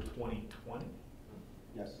 and 3 were 2020.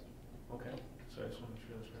 Yes. Okay. So I just want to make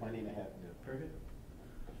sure that's right. 20 and a half. Very good.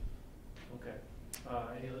 Okay.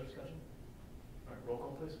 Any other discussion? All right, roll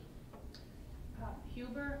call, please.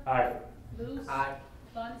 Huber. Aye. Luce. Aye.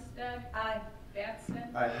 Lundstedt. Aye. Batson.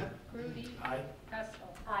 Aye. Grudy. Aye.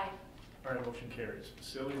 Hessel. Aye. All right, motion carries.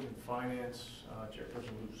 Facilities and Finance,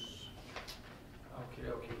 Chairperson Luce.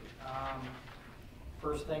 Okay.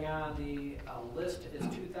 First thing on the list is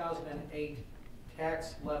 2008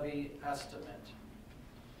 tax levy estimate.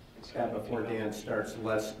 Scott, before Dan starts,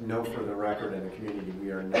 let's note for the record in the community,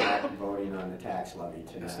 we are not voting on the tax levy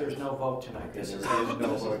tonight. Yes, there's no vote tonight. There is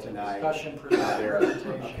no vote tonight. Discussion, There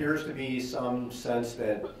presentation. appears to be some sense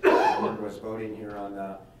that the board was voting here on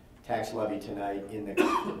the tax levy tonight in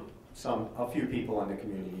a few people in the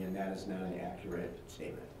community, and that is not an accurate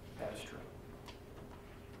statement. That is true.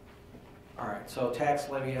 All right, so tax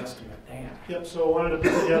levy estimate, Dan. Yep, so I wanted to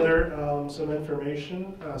put together some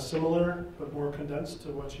information similar but more condensed to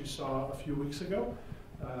what you saw a few weeks ago.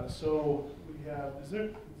 So we have, is there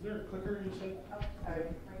a clicker you said?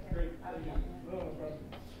 Great. Oh, no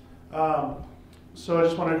problem. So I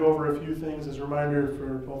just want to go over a few things as a reminder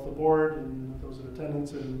for both the board and those in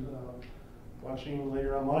attendance and watching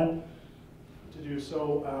later online to do.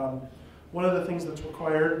 So one of the things that's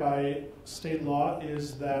required by state law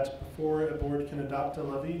is that before a board can adopt a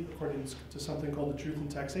levy, according to something called the Truth in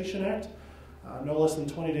Taxation Act, no less than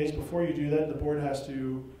 20 days before you do that, the board has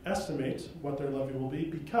to estimate what their levy will be,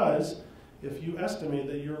 because if you estimate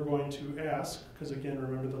that you're going to ask, because again,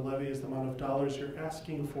 remember the levy is the amount of dollars you're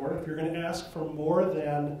asking for, if you're going to ask for more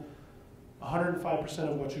than 105%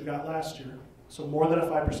 of what you got last year, so more than a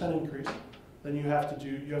 5% increase, then you have to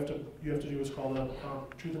do what's called a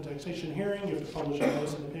truth and taxation hearing. You have to publish a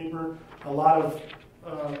notice in the paper. A lot of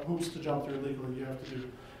hoops to jump through legally you have to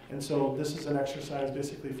do. And so this is an exercise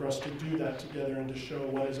basically for us to do that together and to show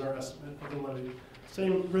what is our estimate of the levy.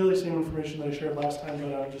 Really same information that I shared last time,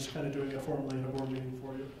 but I'm just kind of doing it formally in a board meeting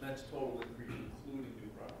for you. That's total increase, including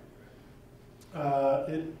new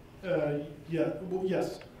property, right?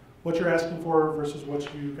 Yes. What you're asking for versus what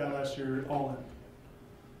you got last year, all in.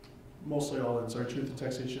 Mostly all in. Sorry, truth and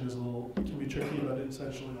taxation is can be tricky, but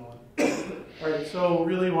essentially all in. All right, so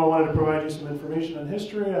really I wanted to provide you some information on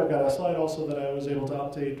history. I've got a slide also that I was able to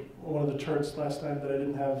update one of the charts last time that I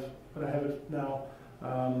didn't have, but I have it now.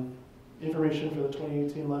 Information for the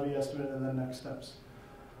 2018 levy estimate and then next steps.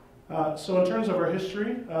 So in terms of our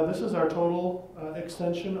history, this is our total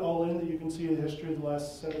extension all in that you can see the history of the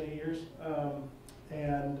last 7-8 years.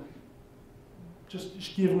 And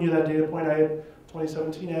just giving you that data point, I had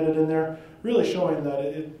 2017 added in there, really showing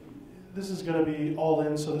that this is going to be all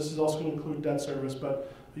in, so this is also going to include debt service,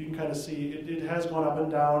 but you can kind of see it has gone up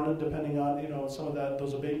and down depending on some of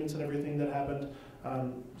those abatements and everything that happened.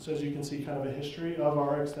 So as you can see, kind of a history of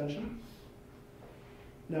our extension.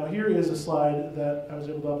 Now here is a slide that I was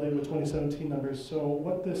able to update with 2017 numbers. So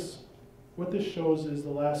what this shows is the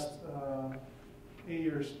last 8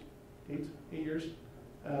 years,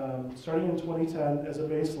 starting in 2010 as a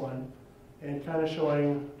baseline, and kind of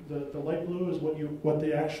showing the light blue is what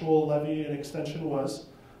the actual levy and extension was.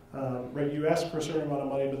 Right, you ask for a certain amount of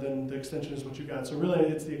money, but then the extension is what you got. So really,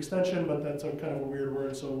 it's the extension, but that's a kind of a weird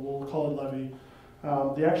word, so we'll call it levy.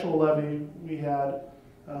 The actual levy we had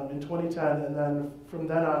in 2010, and then from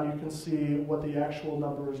then on, you can see what the actual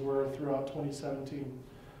numbers were throughout 2017.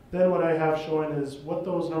 Then what I have showing is what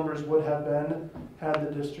those numbers would have been had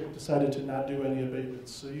the district decided to not do any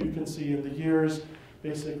abatements. So you can see in the years,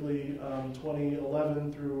 basically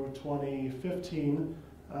 2011 through 2015,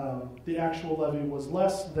 the actual levy was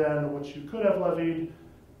less than what you could have levied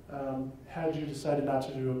had you decided not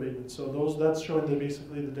to do abatements. So that's showing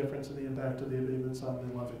basically the difference in the impact of the abatements on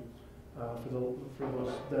the levy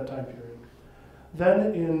for that time period.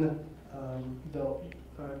 Then in the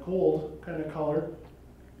gold kind of color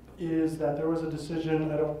is that there was a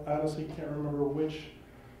decision, I honestly can't remember which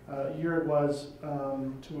year it was,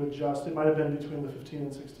 to adjust, it might have been between the 15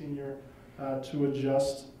 and 16 year, to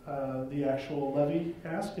adjust the actual levy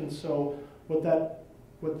ask. And so what that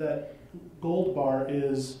gold bar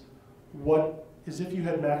is if you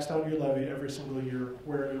had maxed out your levy every single year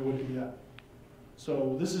where it would be at.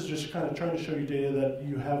 So this is just kind of trying to show you data that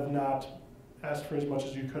you have not asked for as much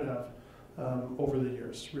as you could have over the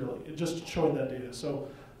years, really. Just showing that data. So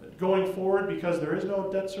going forward, because there is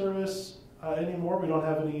no debt service anymore, we don't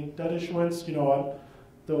have any debt issuance,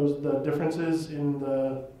 the differences in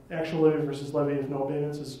the actual levy versus levy of no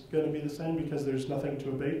abatements is going to be the same because there's nothing to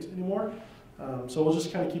abate anymore. So we'll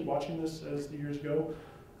just kind of keep watching this as the years go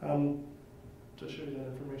to show you that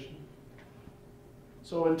information.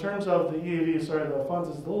 So in terms of the EAV, the funds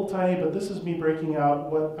is a little tiny, but this is me breaking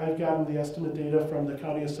out what I've gotten the estimate data from the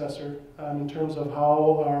county assessor in terms of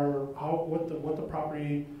what the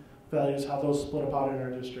property values, how those split up out in our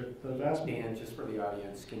district. And just for the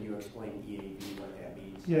audience, can you explain EAV, what that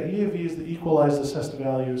means? Yeah, EAV is the equalized assessed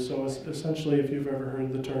value. So essentially, if you've ever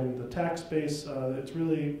heard the term the tax base,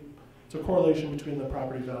 it's a correlation between the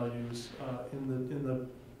property values in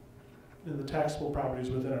the taxable properties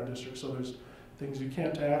within our district. So there's things you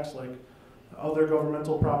can't tax, like other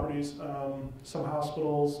governmental properties, some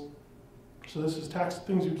hospitals, So this is tax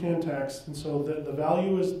things you can tax, and so the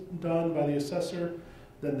value is done by the assessor.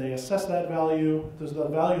 Then they assess that value. The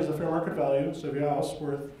value is the fair market value. So if your house is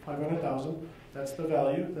worth $500,000, that's the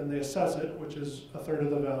value. Then they assess it, which is a third of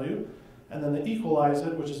the value, and then they equalize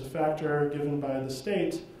it, which is a factor given by the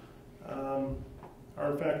state.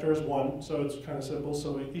 Our factor is 1, so it's kind of simple.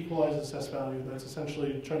 So we equalize assessed value. That's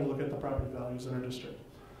essentially trying to look at the property values in our district.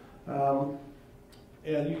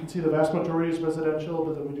 And you can see the vast majority is residential,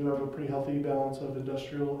 but then we do have a pretty healthy balance of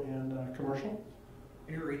industrial and commercial.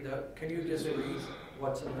 Can you read that? Can you just read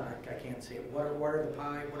what's in the, I can't see it. What are the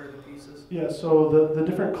pie? What are the pieces? Yeah, so the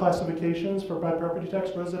different classifications for by property tax,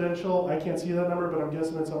 residential, I can't see that number, but I'm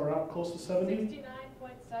guessing it's around close to 70.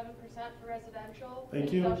 69.7% for residential.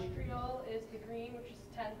 Thank you. Industrial is the green, which is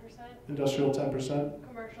 10%. Industrial 10%.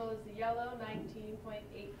 Commercial is the yellow, 19.8%.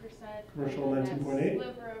 Commercial 19.8.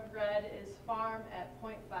 Sliver of red is farm at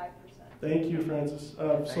 0.5%. Thank you, Francis.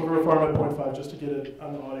 Silver Farm at 0.5, just to get it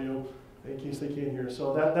on the audio in case they can't hear.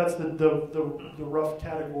 So that's the rough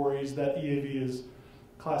categories that EAV is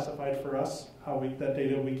classified for us, that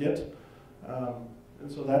data we get.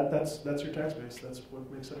 And so that's your tax base. That's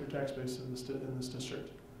what makes up your tax base in this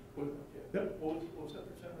district. Yep. What was that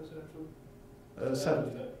percent residential?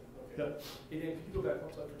 70. Okay. Yep. Hey, Dan, can you go back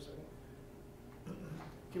one slide for a second?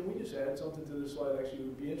 Can we just add something to this slide? Actually, it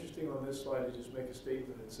would be interesting on this slide to just make a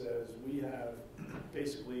statement that says we have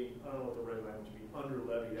basically, I don't know what the right language would be, under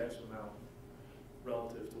levied X amount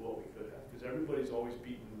relative to what we could have. Because everybody's always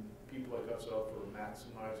beating people like us up for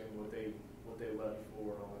maximizing what they levy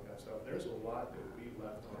for and all that kind of stuff. There's a lot that we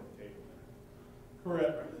left on the table.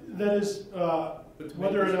 Correct. That is,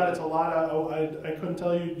 whether or not it's a lot, I couldn't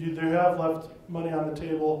tell you. They have left money on the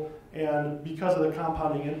table, and because of the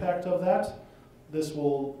compounding impact of that, this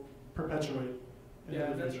will perpetuate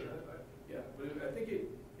in the future. But I think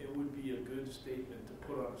it would be a good statement to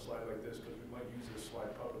put on a slide like this because we might use this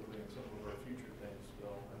slide publicly in some of our future things.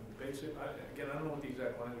 So, I mean, basically, again, I don't know what the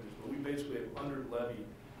exact language is, but we basically have under levied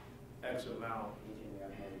X amount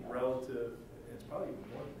relative. It's probably even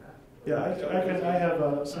more than that. Yeah, I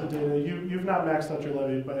have some data. You've not maxed out your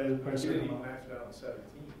levy by a certain amount. We didn't even max it out in 17.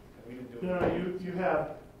 And we didn't do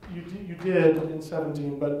No, you did in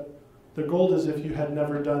 17, but the goal is if you had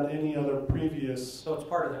never done any other previous. So it's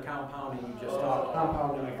part of the compounding you just talked about.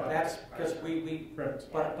 Compounding. That's because we right.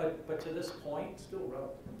 But to this point, it's still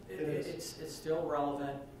relevant. It's still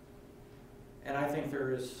relevant, and I think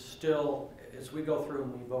there is still, as we go through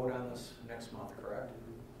and we vote on this next month, correct?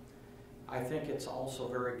 I think it's also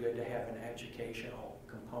very good to have an educational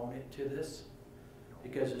component to this,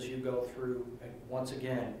 because as you go through, and once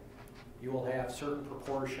again, you will have certain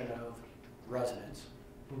proportion of residents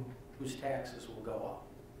whose taxes will go up.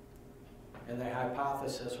 And the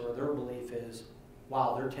hypothesis or their belief is,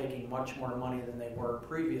 wow, they're taking much more money than they were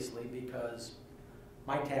previously because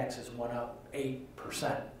my taxes went up 8%,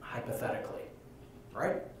 hypothetically,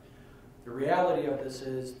 right? The reality of this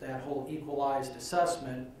is that whole equalized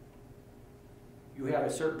assessment, you have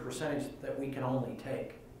a certain percentage that we can only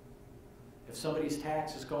take. If somebody's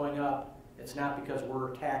tax is going up, it's not because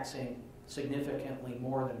we're taxing significantly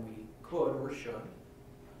more than we could or should,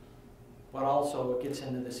 but also it gets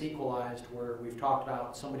into this equalized where we've talked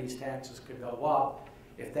about somebody's taxes could go up.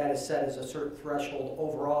 If that is set as a certain threshold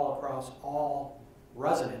overall across all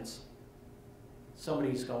residents,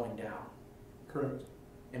 somebody's going down. Correct.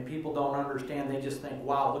 And people don't understand, they just think,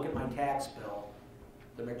 wow, look at my tax bill.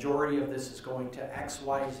 The majority of this is going to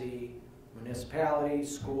XYZ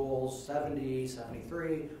municipalities, schools, 70,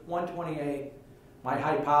 73, 128. My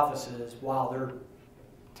hypothesis is, wow, they're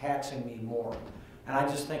taxing me more. And I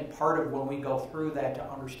just think part of when we go through that to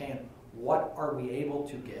understand what are we able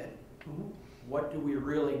to get, what do we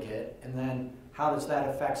really get, and then how does that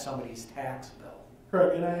affect somebody's tax bill?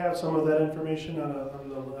 Correct, and I have some of that information on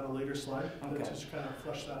a later slide that just kind of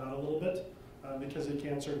flesh that out a little bit, because it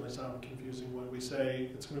can certainly sound confusing when we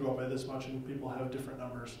say it's going to go up by this much and people have different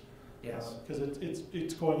numbers. Yes. Because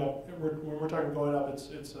it's going up. When we're talking going up,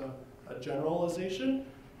 it's a generalization,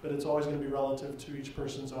 but it's always going to be relative to each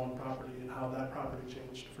person's own property and how that property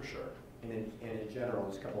changed for sure. And in general,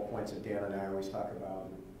 there's a couple of points that Dan and I always talk about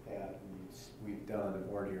that we've done on the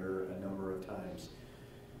board here a number of times.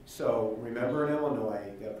 So remember in Illinois,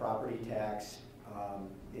 the property tax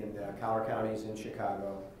in the Collier counties in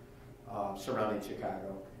Chicago, surrounding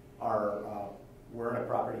Chicago, we're in a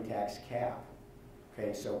property tax cap.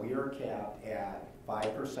 Okay, so we are capped at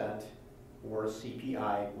 5% or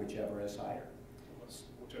CPI, whichever is higher.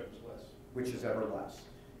 Whichever is less. Which is ever less.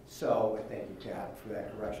 So, thank you, Kat, for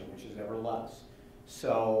that correction, which is ever less.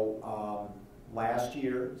 So, last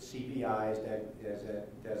year, CPI is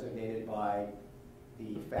designated by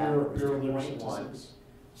the factor was Bureau of Labor 2.1. Statistics.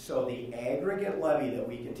 So the aggregate levy that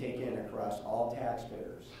we can take in across all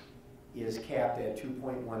taxpayers is capped at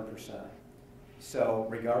 2.1%. So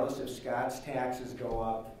regardless if Scott's taxes go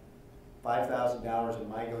up $5,000 and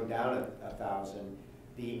mine go down $1,000,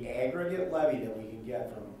 the aggregate levy that we can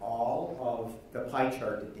get from all of the pie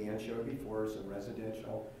chart that Dan showed before, so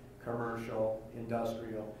residential, commercial,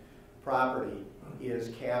 industrial, property, is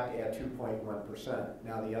capped at 2.1%.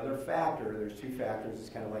 Now the other factor, there's two factors, it's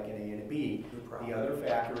kind of like an A and a B. The other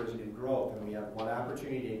factor is new growth, and we have one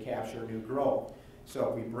opportunity to capture new growth. So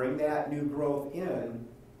if we bring that new growth in,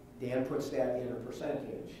 Dan puts that in a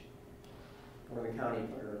percentage, or the county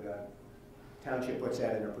or the township puts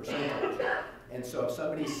that in a percentage. And so if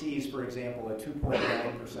somebody sees, for example, a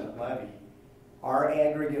 2.9% levy, our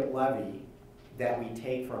aggregate levy that we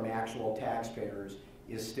take from actual taxpayers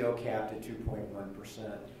is still capped at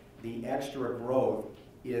 2.1%. The extra growth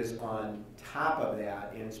is on top of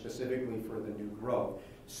that, and specifically for the new growth.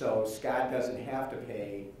 So Scott doesn't have to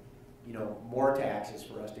pay, more taxes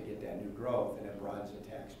for us to get that new growth, and it broadens the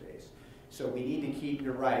tax base. So we need to keep,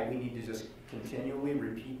 you're right, we need to just continually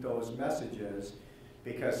repeat those messages,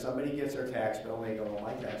 because somebody gets their tax bill and they go, well,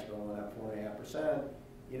 my tax bill went up 4.5%.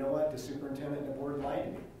 You know what? The superintendent and the board lied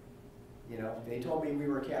to me. They told me we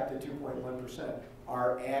were capped at 2.1%.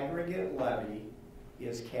 Our aggregate levy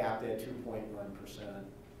is capped at 2.1%,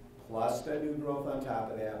 plus the new growth on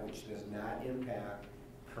top of that, which does not impact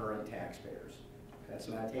current taxpayers. That's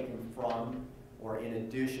not taken from or in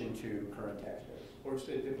addition to current taxpayers. Or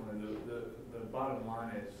state differently, the bottom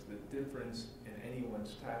line is the difference in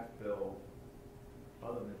anyone's tax bill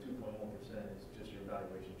other than 2.1% is just your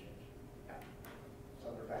valuation change. Yeah.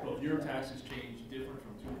 So if your taxes change different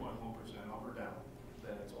from 2.1% up or down,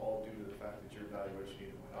 then it's all due to the fact that your valuation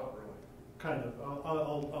either went up or went down. Kind of.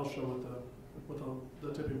 I'll show what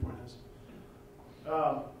the tipping point is.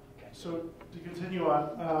 So to continue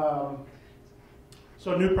on,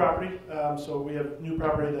 so new property. So we have new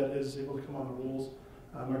property that is able to come on the rules.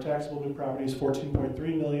 Our taxable new property is $14.3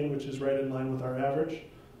 million, which is right in line with our average.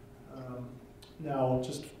 Now,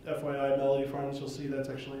 just FYI, Melody Farms, you'll see that's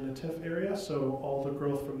actually in a TIF area. So all the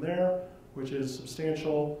growth from there, which is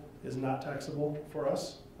substantial, is not taxable for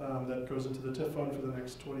us. That goes into the TIF fund for the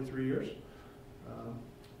next 23 years.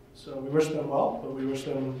 So we wish them well, but we wish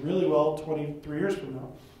them really well 23 years from now.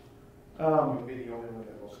 You'll be the only one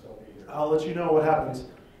that will still be here. I'll let you know what happens.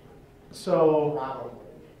 So, probably.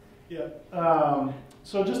 Yeah.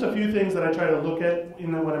 So just a few things that I try to look at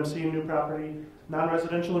when I'm seeing new property.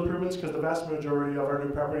 Non-residential improvements, because the vast majority of our new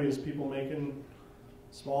property is people making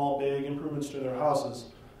small, big improvements to their houses.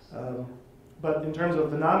 But in terms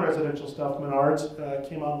of the non-residential stuff, Menards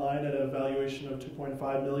came online at a valuation of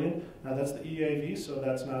 $2.5 million. Now that's the EAV, so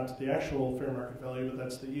that's not the actual fair market value, but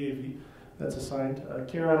that's the EAV that's assigned.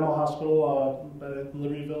 Care Animal Hospital at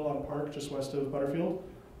Libertyville on Park, just west of Butterfield.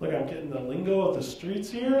 Look, I'm getting the lingo of the streets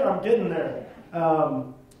here. I'm getting there.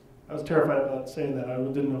 I was terrified about saying that. I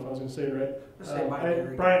didn't know if I was going to say it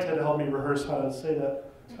right. Bryant had to help me rehearse how to say that.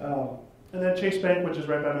 And then Chase Bank, which is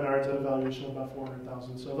right by Menards, at a valuation of about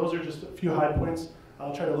 $400,000. So those are just a few high points.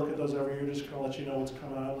 I'll try to look at those every year, just to kind of let you know what's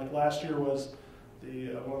coming on. Like last year was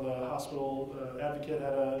one of the hospital advocate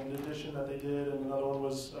had an addition that they did, and another one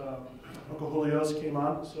was Uncle Julio's came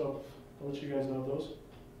on. So I'll let you guys know those.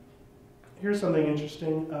 Here's something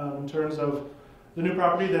interesting in terms of the new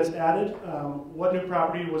property that's added. What new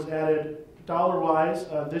property was added dollar-wise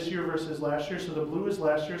this year versus last year? So the blue is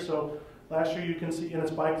last year. So last year you can see, and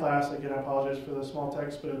it's by class. Again, I apologize for the small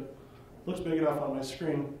text, but it looks big enough on my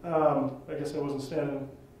screen. I guess I wasn't standing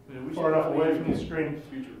far enough away from the screen.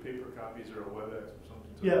 Future paper copies or a WebEx or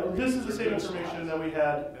something. Yeah, this is the same information that we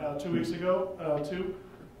had 2 weeks ago, too,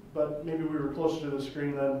 but maybe we were closer to the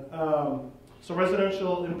screen then. So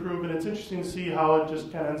residential improvement, it's interesting to see how it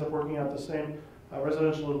just kind of ends up working out the same.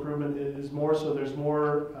 Residential improvement is more, so there's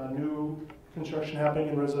more new construction happening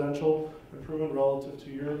in residential improvement relative to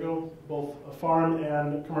a year ago. Both a farm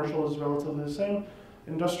and commercial is relatively the same.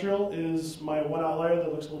 Industrial is my one outlier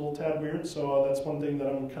that looks a little tad weird, so that's one thing that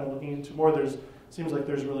I'm kind of looking into more. Seems like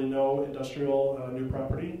there's really no industrial new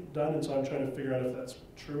property done, and so I'm trying to figure out if that's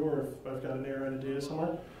true or if I've got an error in the data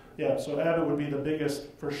somewhere. Yeah, so Abbott would be the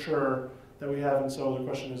biggest for sure that we have, and so the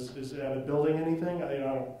question is Abbott building anything? I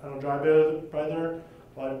don't drive by there.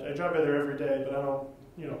 Well, I drive by there every day, but I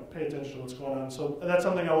don't pay attention to what's going on. So that's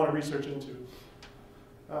something I want to research into.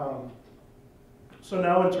 So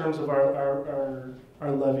now in terms of our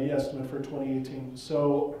levy estimate for 2018.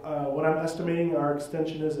 So what I'm estimating our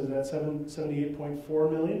extension is at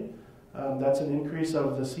 $78.4 million. That's an increase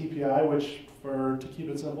of the CPI, which to keep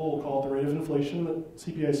it simple, we'll call it the rate of inflation. The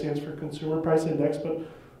CPI stands for Consumer Price Index, but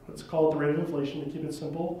let's call it the rate of inflation to keep it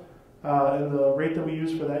simple. And the rate that we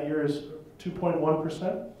use for that year is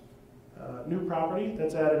 2.1%. New property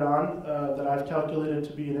that's added on that I've calculated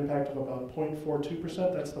to be an impact of about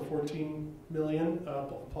 0.42%. That's the 14 million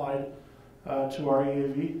applied to our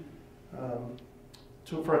EAV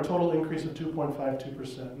for a total increase of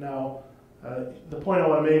 2.52%. Now, the point I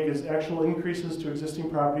want to make is actual increases to existing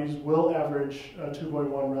properties will average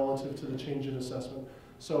 2.1 relative to the change in assessment.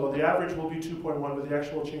 So the average will be 2.1, but the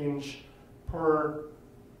actual change per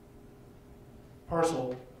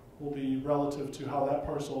parcel will be relative to how that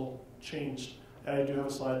parcel changed. And I do have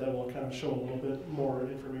a slide that will kind of show a little bit more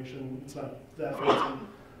information. It's not that fancy.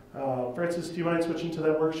 Francis, do you mind switching to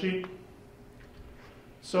that worksheet?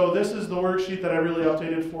 So this is the worksheet that I really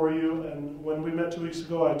updated for you. And when we met 2 weeks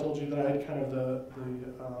ago, I told you that I had kind of the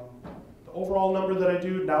overall number that I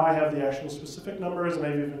do. Now I have the actual specific numbers, and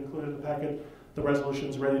I've even included in the packet the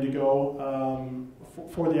resolutions ready to go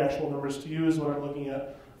for the actual numbers to use when I'm looking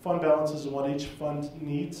at fund balances and what each fund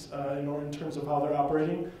needs in terms of how they're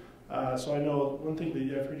operating. So I know one thing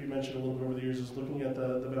that I've heard you mention a little bit over the years is looking at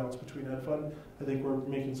the balance between ed fund. I think we're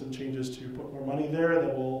making some changes to put more money there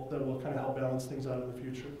that will kind of help balance things out in the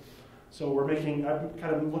future. So I've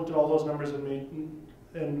kind of looked at all those numbers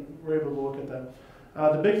and we're able to look at that.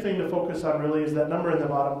 The big thing to focus on really is that number in the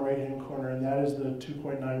bottom right-hand corner, and that is the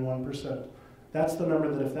 2.91%. That's the number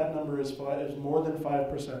that if that number is more than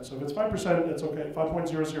 5%. So if it's 5%, it's okay.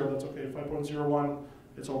 5.00, that's okay. 5.01,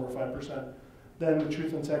 it's over 5%. Then the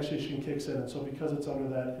truth and taxation kicks in. And so because it's under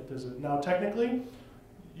that, it doesn't. Now technically,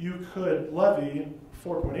 you could levy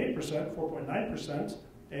 4.8%, 4.9%,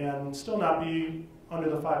 and still not be under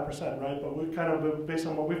the 5%, right? But we kind of, based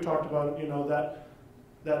on what we've talked about,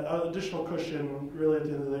 that additional cushion really at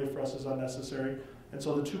the end of the day for us is unnecessary. And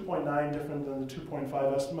so the 2.9 different than the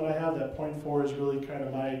 2.5 estimate I have, that 0.4 is really kind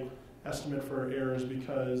of my estimate for errors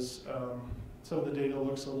because some of the data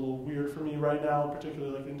looks a little weird for me right now,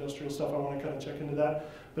 particularly like industrial stuff. I want to kind of check into that.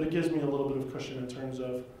 But it gives me a little bit of cushion in terms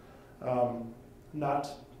of not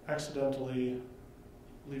accidentally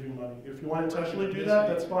leaving money. If you want to intentionally do that,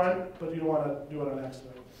 that's fine, but you don't want to do it on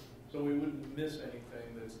accident. So we wouldn't miss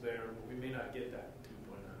anything that's there, but we may not get that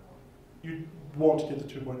 2.91. You won't get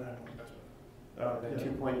the 2.91. The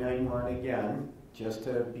 2.91 again, just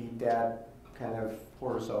to beat that kind of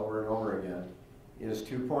horse over and over again, is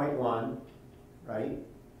 2.1, right,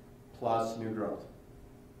 plus new growth.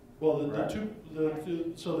 Well,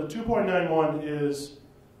 so the 2.91 is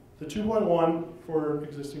the 2.1 for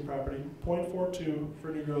existing property, 0.42 for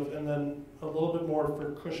new growth, and then a little bit more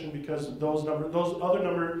for cushion because the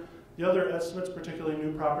other estimates, particularly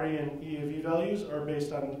new property and EAV values, are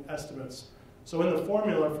based on estimates. So in the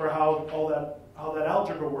formula for how that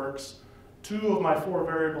algebra works, 2 of my 4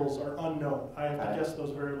 variables are unknown. I have to guess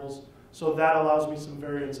those variables, so that allows me some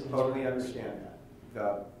variance in these Totally understand that.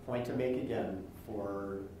 The point to make again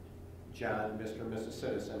for John, Mr. and Mrs.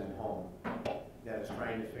 Citizen at home, that is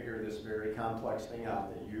trying to figure this very complex thing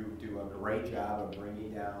out, that you do a great job of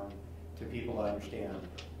bringing down to people to understand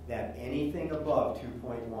that anything above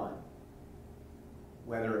 2.1,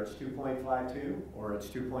 whether it's 2.52 or it's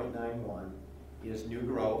 2.91, is new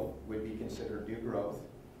growth, would be considered new growth,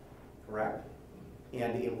 correct?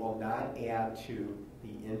 And it will not add to the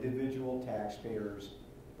individual taxpayer's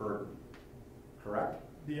burden, correct?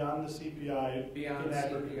 Beyond the CPI, beyond in the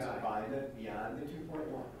aggregate. CPI, beyond the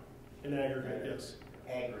 2.1. In aggregate, yes.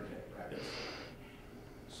 Aggregate, right. Yes.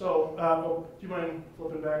 So, do you mind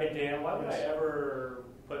flipping back? Hey Dan, why would I ever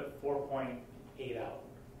put 4.8 out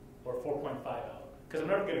or 4.5 out? Because I'm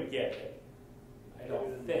never going to get it. I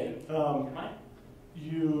don't think. Am I?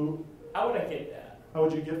 How would I get that? How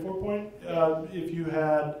would you get 4 point? If you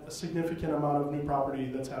had a significant amount of new property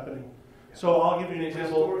that's happening. Yeah. So I'll give you an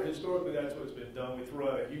example. Historically, that's what's been done. We throw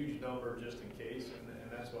out a huge number just in case, and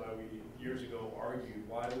that's why we years ago argued,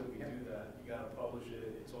 why would we do that? You got to publish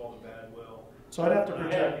it. It's all the bad will. So I'd have to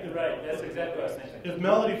protect. Yeah, right. That's exactly what I was thinking.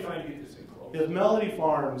 If Melody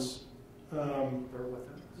Farms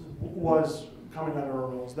was coming under our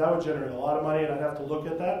rules, that would generate a lot of money, and I'd have to look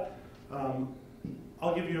at that.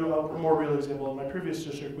 I'll give you a more real example. In my previous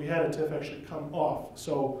district, we had a TIF actually come off.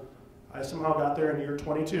 So I somehow got there in year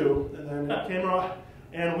 22, and then it came off,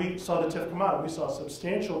 and we saw the TIF come out. We saw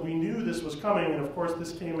substantial. We knew this was coming, and of course,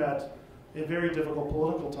 this came at a very difficult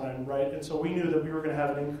political time, right? And so we knew that we were going to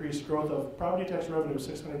have an increased growth of property tax revenue of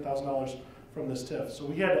 $600,000 from this TIF. So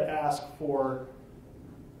we had to ask for.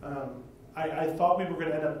 I thought we were going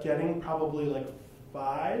to end up getting probably like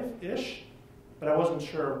 5-ish. But I wasn't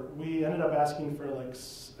sure. We ended up asking for like,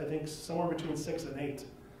 I think somewhere between 6 and 8.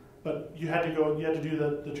 but you had to do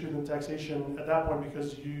the truth in taxation at that point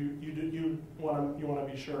because you want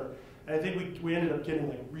to be sure. And I think we ended up getting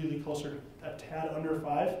like really closer, a tad under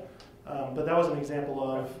 5. But that was an example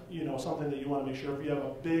of something that you want to make sure. If you have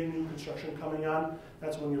a big new construction coming on,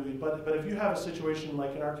 that's when you leave. But if you have a situation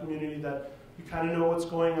like in our community that you kind of know what's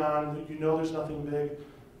going on, that you know there's nothing big,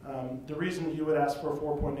 the reason you would ask for a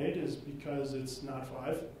 4.8 is because it's not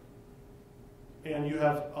 5. And you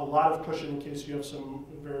have a lot of cushion in case you have some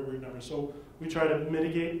very weird numbers. So we try to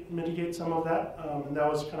mitigate some of that, and that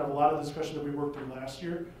was kind of a lot of the discussion that we worked through last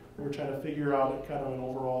year. We were trying to figure out kind of an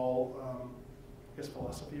overall,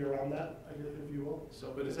 philosophy around that, if you will.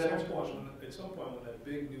 So, but at some point, when that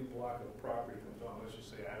big new block of property comes on, let's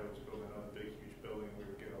just say I was building another big, huge building, we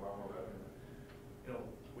were getting a lot more revenue.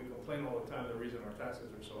 We complain all the time. The reason our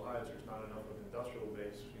taxes are so high is there's not enough of an industrial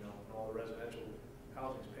base, and all the residential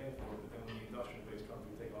housing is paying for it, but then when the industrial base comes,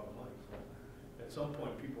 we take all the money. So at some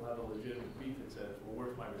point, people have a legitimate beef that says, well,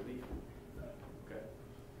 where's my relief? Okay.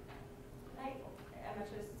 I'm not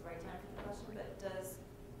sure this is the right time for the question, but does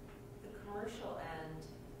the commercial end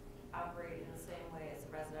operate in the same way as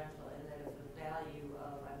the residential in that if the value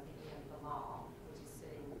of, I'm thinking of the mall, which is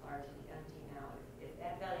sitting largely empty now, if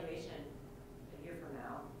that valuation a year from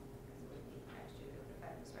now, because it would be next year that would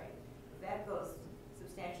affect us, right? If that goes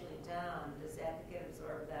substantially down, does that get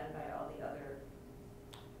absorbed then by all the other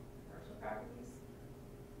commercial properties?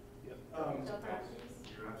 Yep. Retail properties?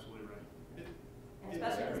 You're absolutely right. And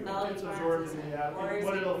especially because Melody it's Farms absorbed is, in the or is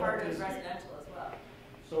what it it'll part affect of is- residential as well?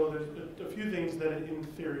 So there's a few things that in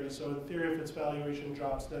theory. So in theory, if its valuation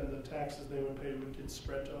drops, then the taxes they would pay would get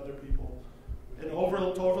spread to other people. And to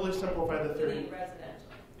overly simplify the theory. Including residential.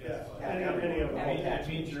 Yeah, any of them. It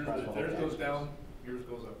means theirs goes down, yours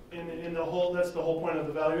goes up. In the whole, that's the whole point of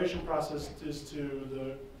the valuation process is to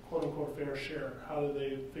the quote unquote fair share. How do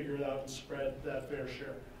they figure it out and spread that fair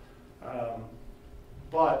share?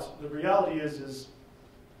 But the reality is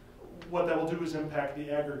what that will do is impact the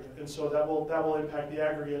aggregate, and so that will impact the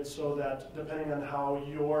aggregate so that depending on how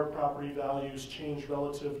your property values change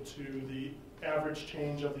relative to the average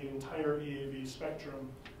change of the entire EAV spectrum,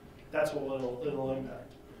 that's what it'll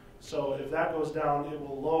impact. So if that goes down, it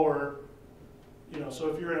will lower. So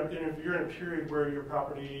if you're in a period where your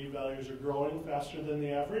property values are growing faster than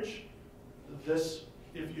the average,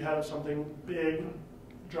 if you have something big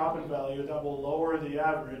drop in value, that will lower the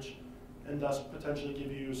average and thus potentially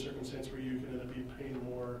give you a circumstance where you can end up being paying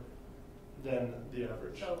more than the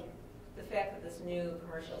average. So the fact that this new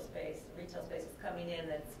commercial space, retail space is coming in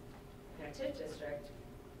that's in a TIF district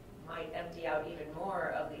might empty out even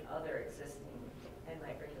more of the other existing and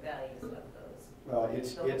might bring the values of those. Well,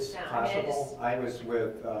 it's possible. I was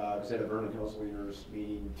at a Vernon Hills Leaders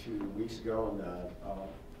meeting 2 weeks ago, and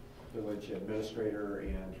the village administrator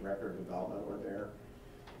and director of development were there.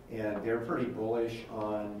 And they're pretty bullish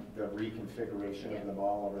on the reconfiguration of the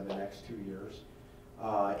mall over the next 2 years.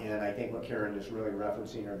 And I think what Karen is really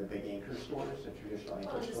referencing are the big anchor stores, the traditional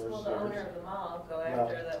anchor stores. Will the owner of the mall go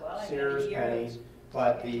after the, Sears, Penny's.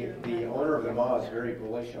 But the owner of the mall is very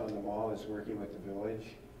bullish on the mall, is working with the village.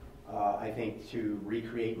 I think to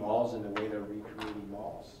recreate malls in the way they're recreating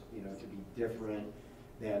malls, to be different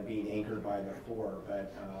than being anchored by the four.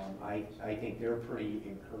 But I think they're pretty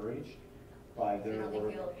encouraged by their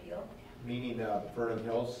work, meaning Vernon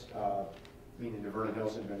Hills, meaning the Vernon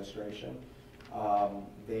Hills administration.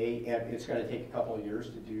 It's going to take a couple of years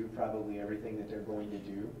to do probably everything that they're going to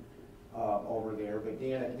do over there. But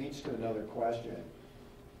Dan, it leads to another question.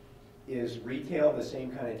 Is retail the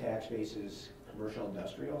same kind of tax base as commercial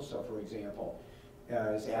industrial? So for example,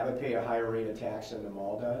 does Abbott pay a higher rate of tax than the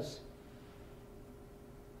mall does?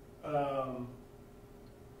 Per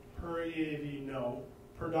EAV, no.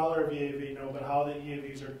 Per dollar of EAV, no, but how the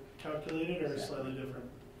EAVs are calculated are slightly different.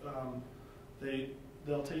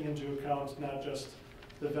 They'll take into account not just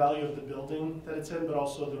the value of the building that it's in, but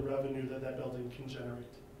also the revenue that building can generate.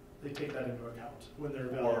 They take that into account when they're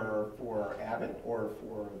evaluating. For Abbott or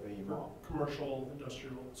for the mall? Commercial,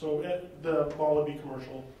 industrial. So the mall would be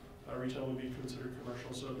commercial, retail would be considered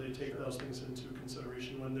commercial, so they take those things into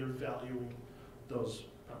consideration when they're valuing those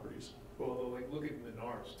properties. Well, look at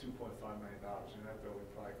Menards, $2.5 million, and that building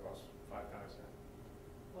probably costs 5 times that.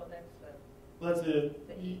 Well, that's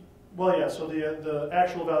Well, yeah. So the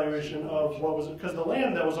actual valuation of what was it? Because the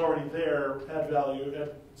land that was already there had value,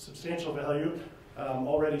 had substantial value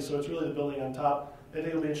already. So it's really the building on top. I think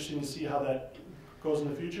it'll be interesting to see how that goes in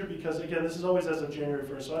the future. Because again, this is always as of January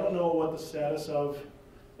 1st. So I don't know what the status of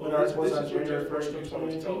Menards was on January 1st of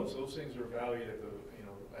 2018. Those things are valued at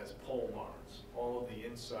as pole barns. All of the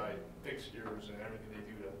inside fixtures and everything they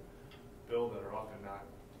do to build it are often not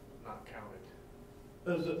counted.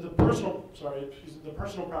 The personal, sorry, the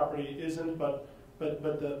personal property isn't, but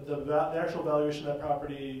the actual valuation of that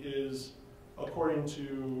property is, according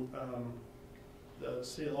to the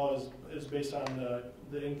state law, is based on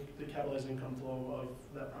the capitalized income flow of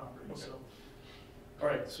that property. Okay. So. All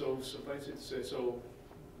right, so suffice it to say, so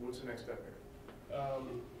what's the next step here?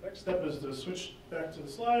 Next step is to switch back to the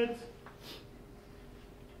slide.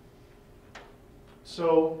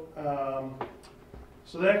 So,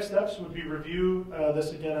 so the next steps would be review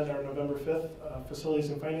this again at our November 5th Facilities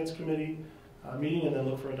and Finance Committee meeting, and then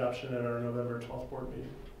look for adoption at our November 12th board meeting.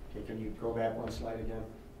 Okay, can you go back one slide again?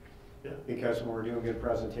 Yeah. Because when we're doing good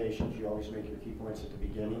presentations, you always make your key points at the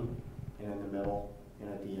beginning and in the middle and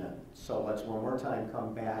at the end. So let's one more time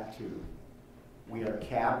come back to, we are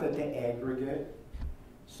capped at the aggregate,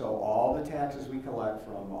 so all the taxes we collect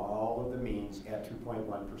from all of the means at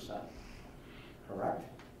 2.1%. Correct?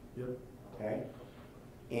 Yep. Okay.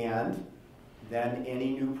 And then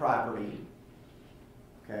any new property,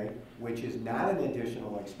 okay, which is not an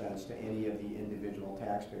additional expense to any of the individual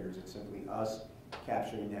taxpayers. It's simply us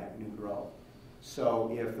capturing that new growth. So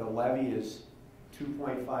if the levy is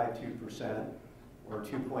 2.52% or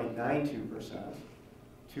 2.92%,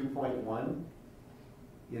 2.1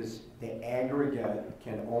 is the aggregate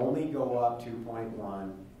can only go up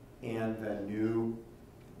 2.1 and the new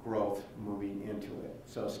growth moving into it.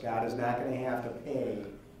 So Scott is not going to have to pay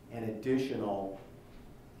an additional,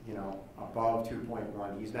 above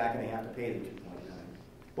 2.1. He's not going to have to pay the 2.9.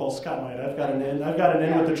 Well, Scott might. I've got an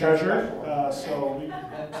in with the treasurer, so we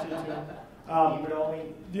can stay tuned.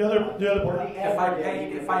 The other.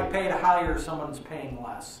 If I pay to hire, someone's paying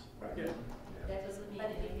less. Yeah. That doesn't mean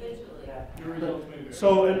individually.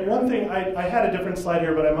 So, and one thing, I had a different slide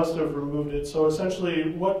here, but I must have removed it. So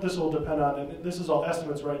essentially, what this will depend on, and this is all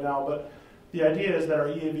estimates right now, but the idea is that our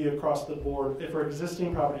EAV across the board, if our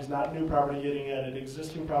existing properties, not new property getting added,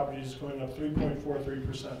 existing properties is going up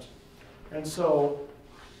 3.43%. And so,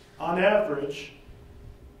 on average,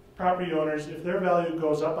 property owners, if their value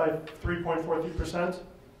goes up by 3.43%,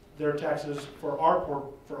 their taxes for our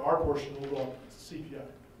portion will go up CPI.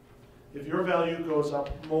 If your value goes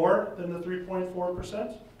up more than the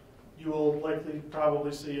 3.4%, you will likely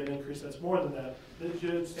probably see an increase that's more than that.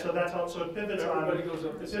 So that's how. So it pivots on. Everybody goes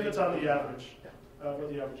up the same. Pivots on the average, where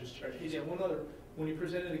the average is changed. Yeah, one other. When you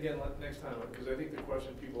present it again next time, because I think the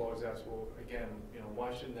question people always ask, well, again,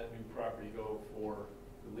 why shouldn't that new property go for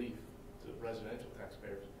relief to residential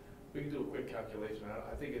taxpayers? We can do a quick calculation.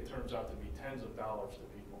 I think it turns out to be tens of dollars to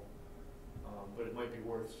people, but it might be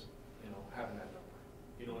worth having that number.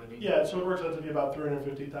 You know what I mean? Yeah, so it works out to be about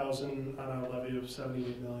 $350,000 on a levy of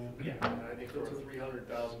 $78 million. Yeah, and I think for a $300,000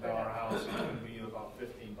 house, it would be about $15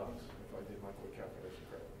 if I did my quick calculation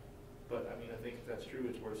correctly. But I mean, I think if that's true,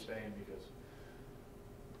 it's worth staying because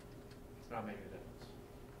it's not making a difference.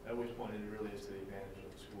 At which point it really is to the advantage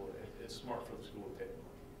of the school. It's smart for the school to take the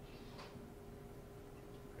money.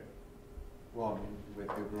 Okay. Well, with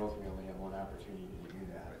the growth, we only have one opportunity to do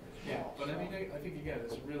that. Yeah, but I mean, I think again,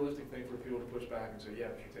 it's a realistic thing for people to push back and say, yeah,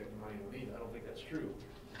 but you're taking money we need. I don't think that's true.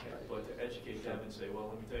 Okay. But to educate them and say, well,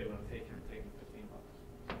 let me tell you what I'm taking 15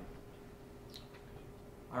 bucks.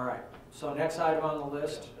 All right. So next item on the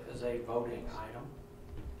list is a voting item.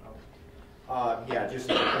 Yeah,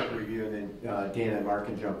 just a quick review, and then Dan and Mark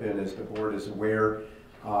can jump in. As the board is aware,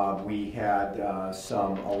 we had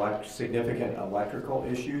some significant electrical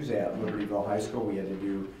issues at Libertyville High School. We had to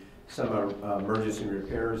do some emergency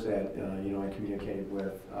repairs that I communicated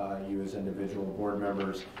with you as individual board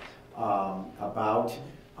members about.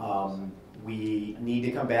 We need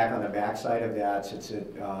to come back on the backside of that since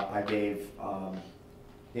I gave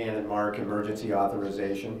Dan and Mark emergency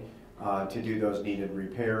authorization to do those needed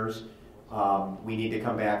repairs. We need to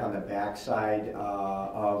come back on the backside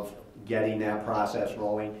of getting that process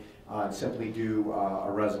rolling and simply do a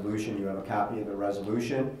resolution. You have a copy of the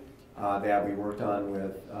resolution that we worked on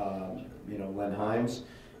with Len Himes.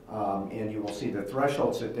 And you will see the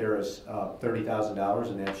threshold sit there is $30,000,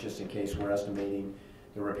 and that's just in case we're estimating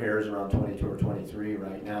the repairs around 22 or 23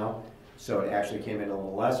 right now. So it actually came in a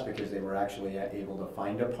little less because they were actually able to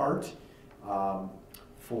find a part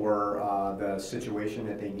for the situation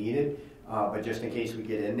that they needed. But just in case we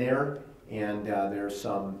get in there and there's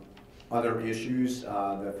some other issues,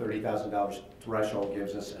 the $30,000 threshold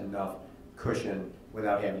gives us enough cushion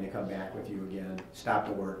without having to come back with you again, stop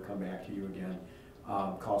the work, come back to you again,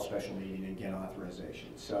 call a special meeting and get authorization.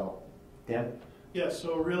 So, Dan? Yeah,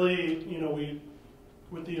 so really,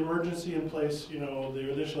 with the emergency in place,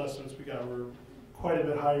 the initial estimates we got were quite a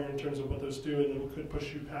bit higher in terms of what those do, and it could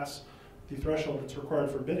push you past the threshold that's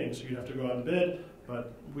required for bidding. So you'd have to go out and bid,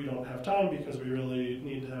 But we don't have time because we really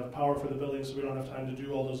need to have power for the building, so we don't have time to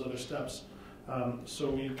do all those other steps. So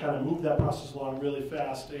we kind of moved that process along really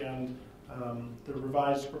fast, and the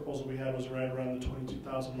revised proposal we had was right around the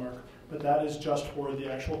 22,000 mark. But that is just for the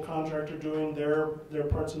actual contractor doing their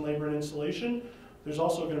parts and labor and installation. There's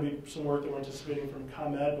also going to be some work that we're anticipating from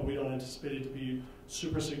ComEd, but we don't anticipate it to be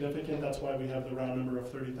super significant. That's why we have the round number of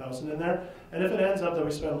 30,000 in there. And if it ends up that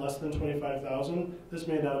we spend less than 25,000, this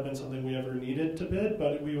may not have been something we ever needed to bid,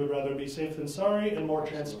 but we would rather be safe than sorry and more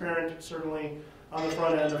transparent, certainly on the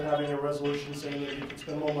front end of having a resolution saying that we could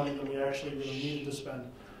spend more money than we actually really needed to spend.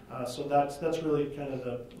 So that's really kind of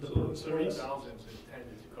the So the 30,000 is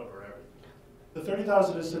intended to cover everything. The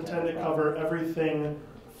 30,000 is intended to cover everything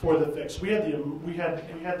for the fix. We had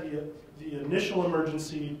the initial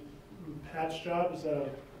emergency patch job. Is that a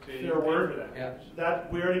fair word? Yeah.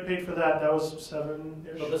 That we already paid for that. That was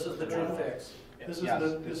 $7. So this is the true fix. This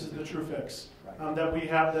is the true fix that we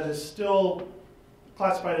have. That is still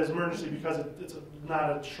classified as emergency because it's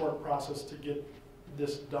not a short process to get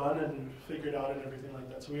this done and figured out and everything like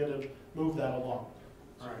that. So we had to move that along.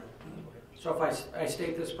 All right. So if I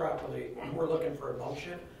state this properly, we're looking for a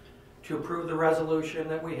motion to approve the resolution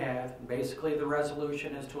that we have. Basically, the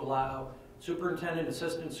resolution is to allow superintendent,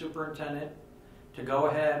 assistant superintendent to go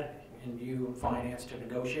ahead, and you in finance to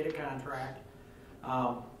negotiate a contract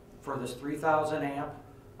for this 3,000 amp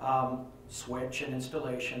switch and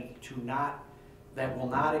installation that will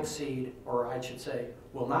not exceed, or I should say,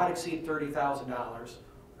 will not exceed $30,000.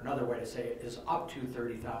 Another way to say it is up to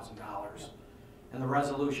 $30,000. And the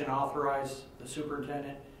resolution authorized the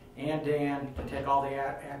superintendent and Dan to take all the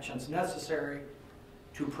actions necessary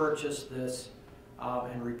to purchase this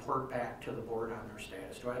and report back to the board on their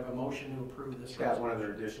status. Do I have a motion to approve this? Scott, one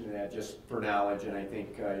other addition to that, just for knowledge, and I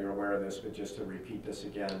think you're aware of this, but just to repeat this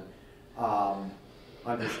again.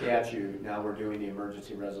 Under statute, now we're doing the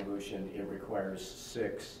emergency resolution, it requires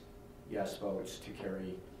 6 yes votes to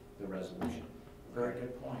carry the resolution. Very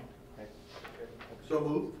good point. Okay. So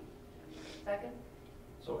moved. Second?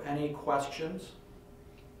 So any questions?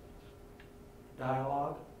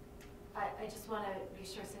 Dialogue? I just want to be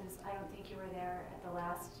sure, since I don't think you were there at the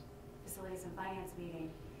last Facilities and Finance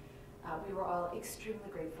meeting, we were all extremely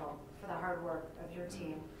grateful for the hard work of your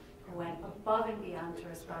team who went above and beyond to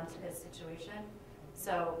respond to this situation.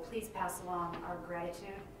 So please pass along our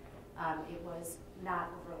gratitude. It was not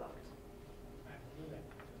overlooked.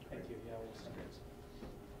 Thank you. Yeah,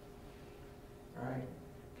 All right.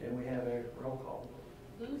 Can we have a roll call?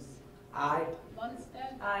 Luce. Aye.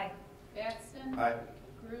 Lundstedt. Aye. Batson. Aye.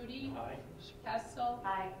 Grudy. Aye. Hessel.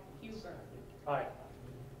 Aye. Huber. Aye.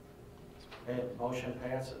 Okay, motion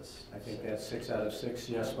passes. I think that's 6 out of 6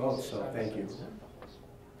 yes votes, so thank you.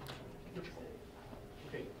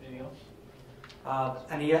 Okay, anything else?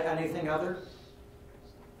 Anything other?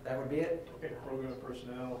 That would be it? Okay, program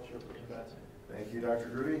personnel, Chairperson Batson. Thank you, Dr.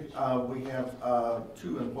 Grudy. We have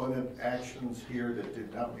 2 employment actions here that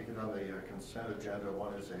did not make it on the consent agenda.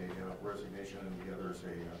 One is a resignation and the other is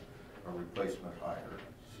a replacement hire.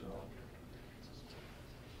 So,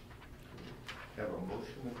 have a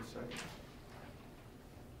motion in a second.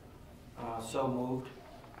 So moved.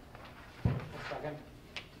 Second.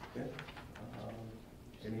 Okay.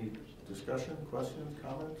 Any discussion, questions,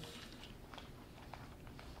 comments?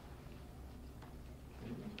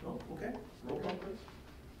 No? Okay. Roll call, please.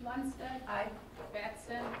 Lundstedt. Aye.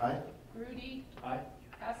 Batson. Aye. Grudy. Aye.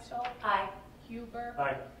 Hessel. Aye. Huber.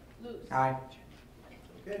 Aye. Luce. Aye.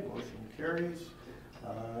 Okay, motion carries.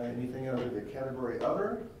 Anything under the category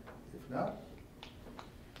other? If not,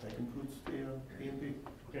 that concludes the E&P.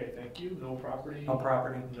 Okay, thank you. No property? No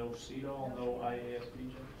property. No CEDOL, no IAS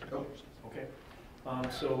region? Nope. Okay.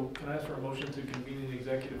 So can I ask for a motion to convene an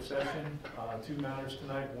executive session? 2 matters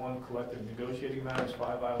tonight. 1, collective negotiating matters,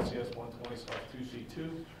 5 ILCS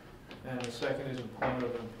 120/2C2. And the second is employment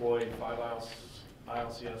of an employee, 5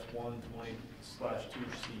 ILCS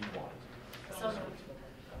 120/2C1. So moved.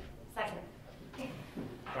 Second.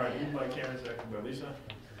 All right, moved by Karen, second by Lisa.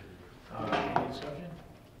 Any discussion?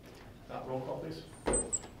 Not roll call, please.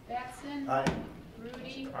 Batson. Aye.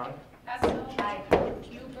 Grudy. Aye. Hessel. Aye.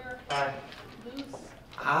 Huber. Aye. Luce.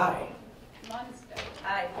 Aye. Lundstedt.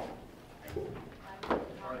 Aye. All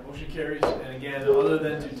right, motion carries. And again, other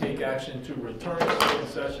than to take action to return to the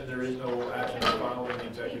session, there is no action following the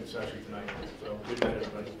executive session tonight. So good night,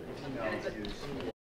 everybody.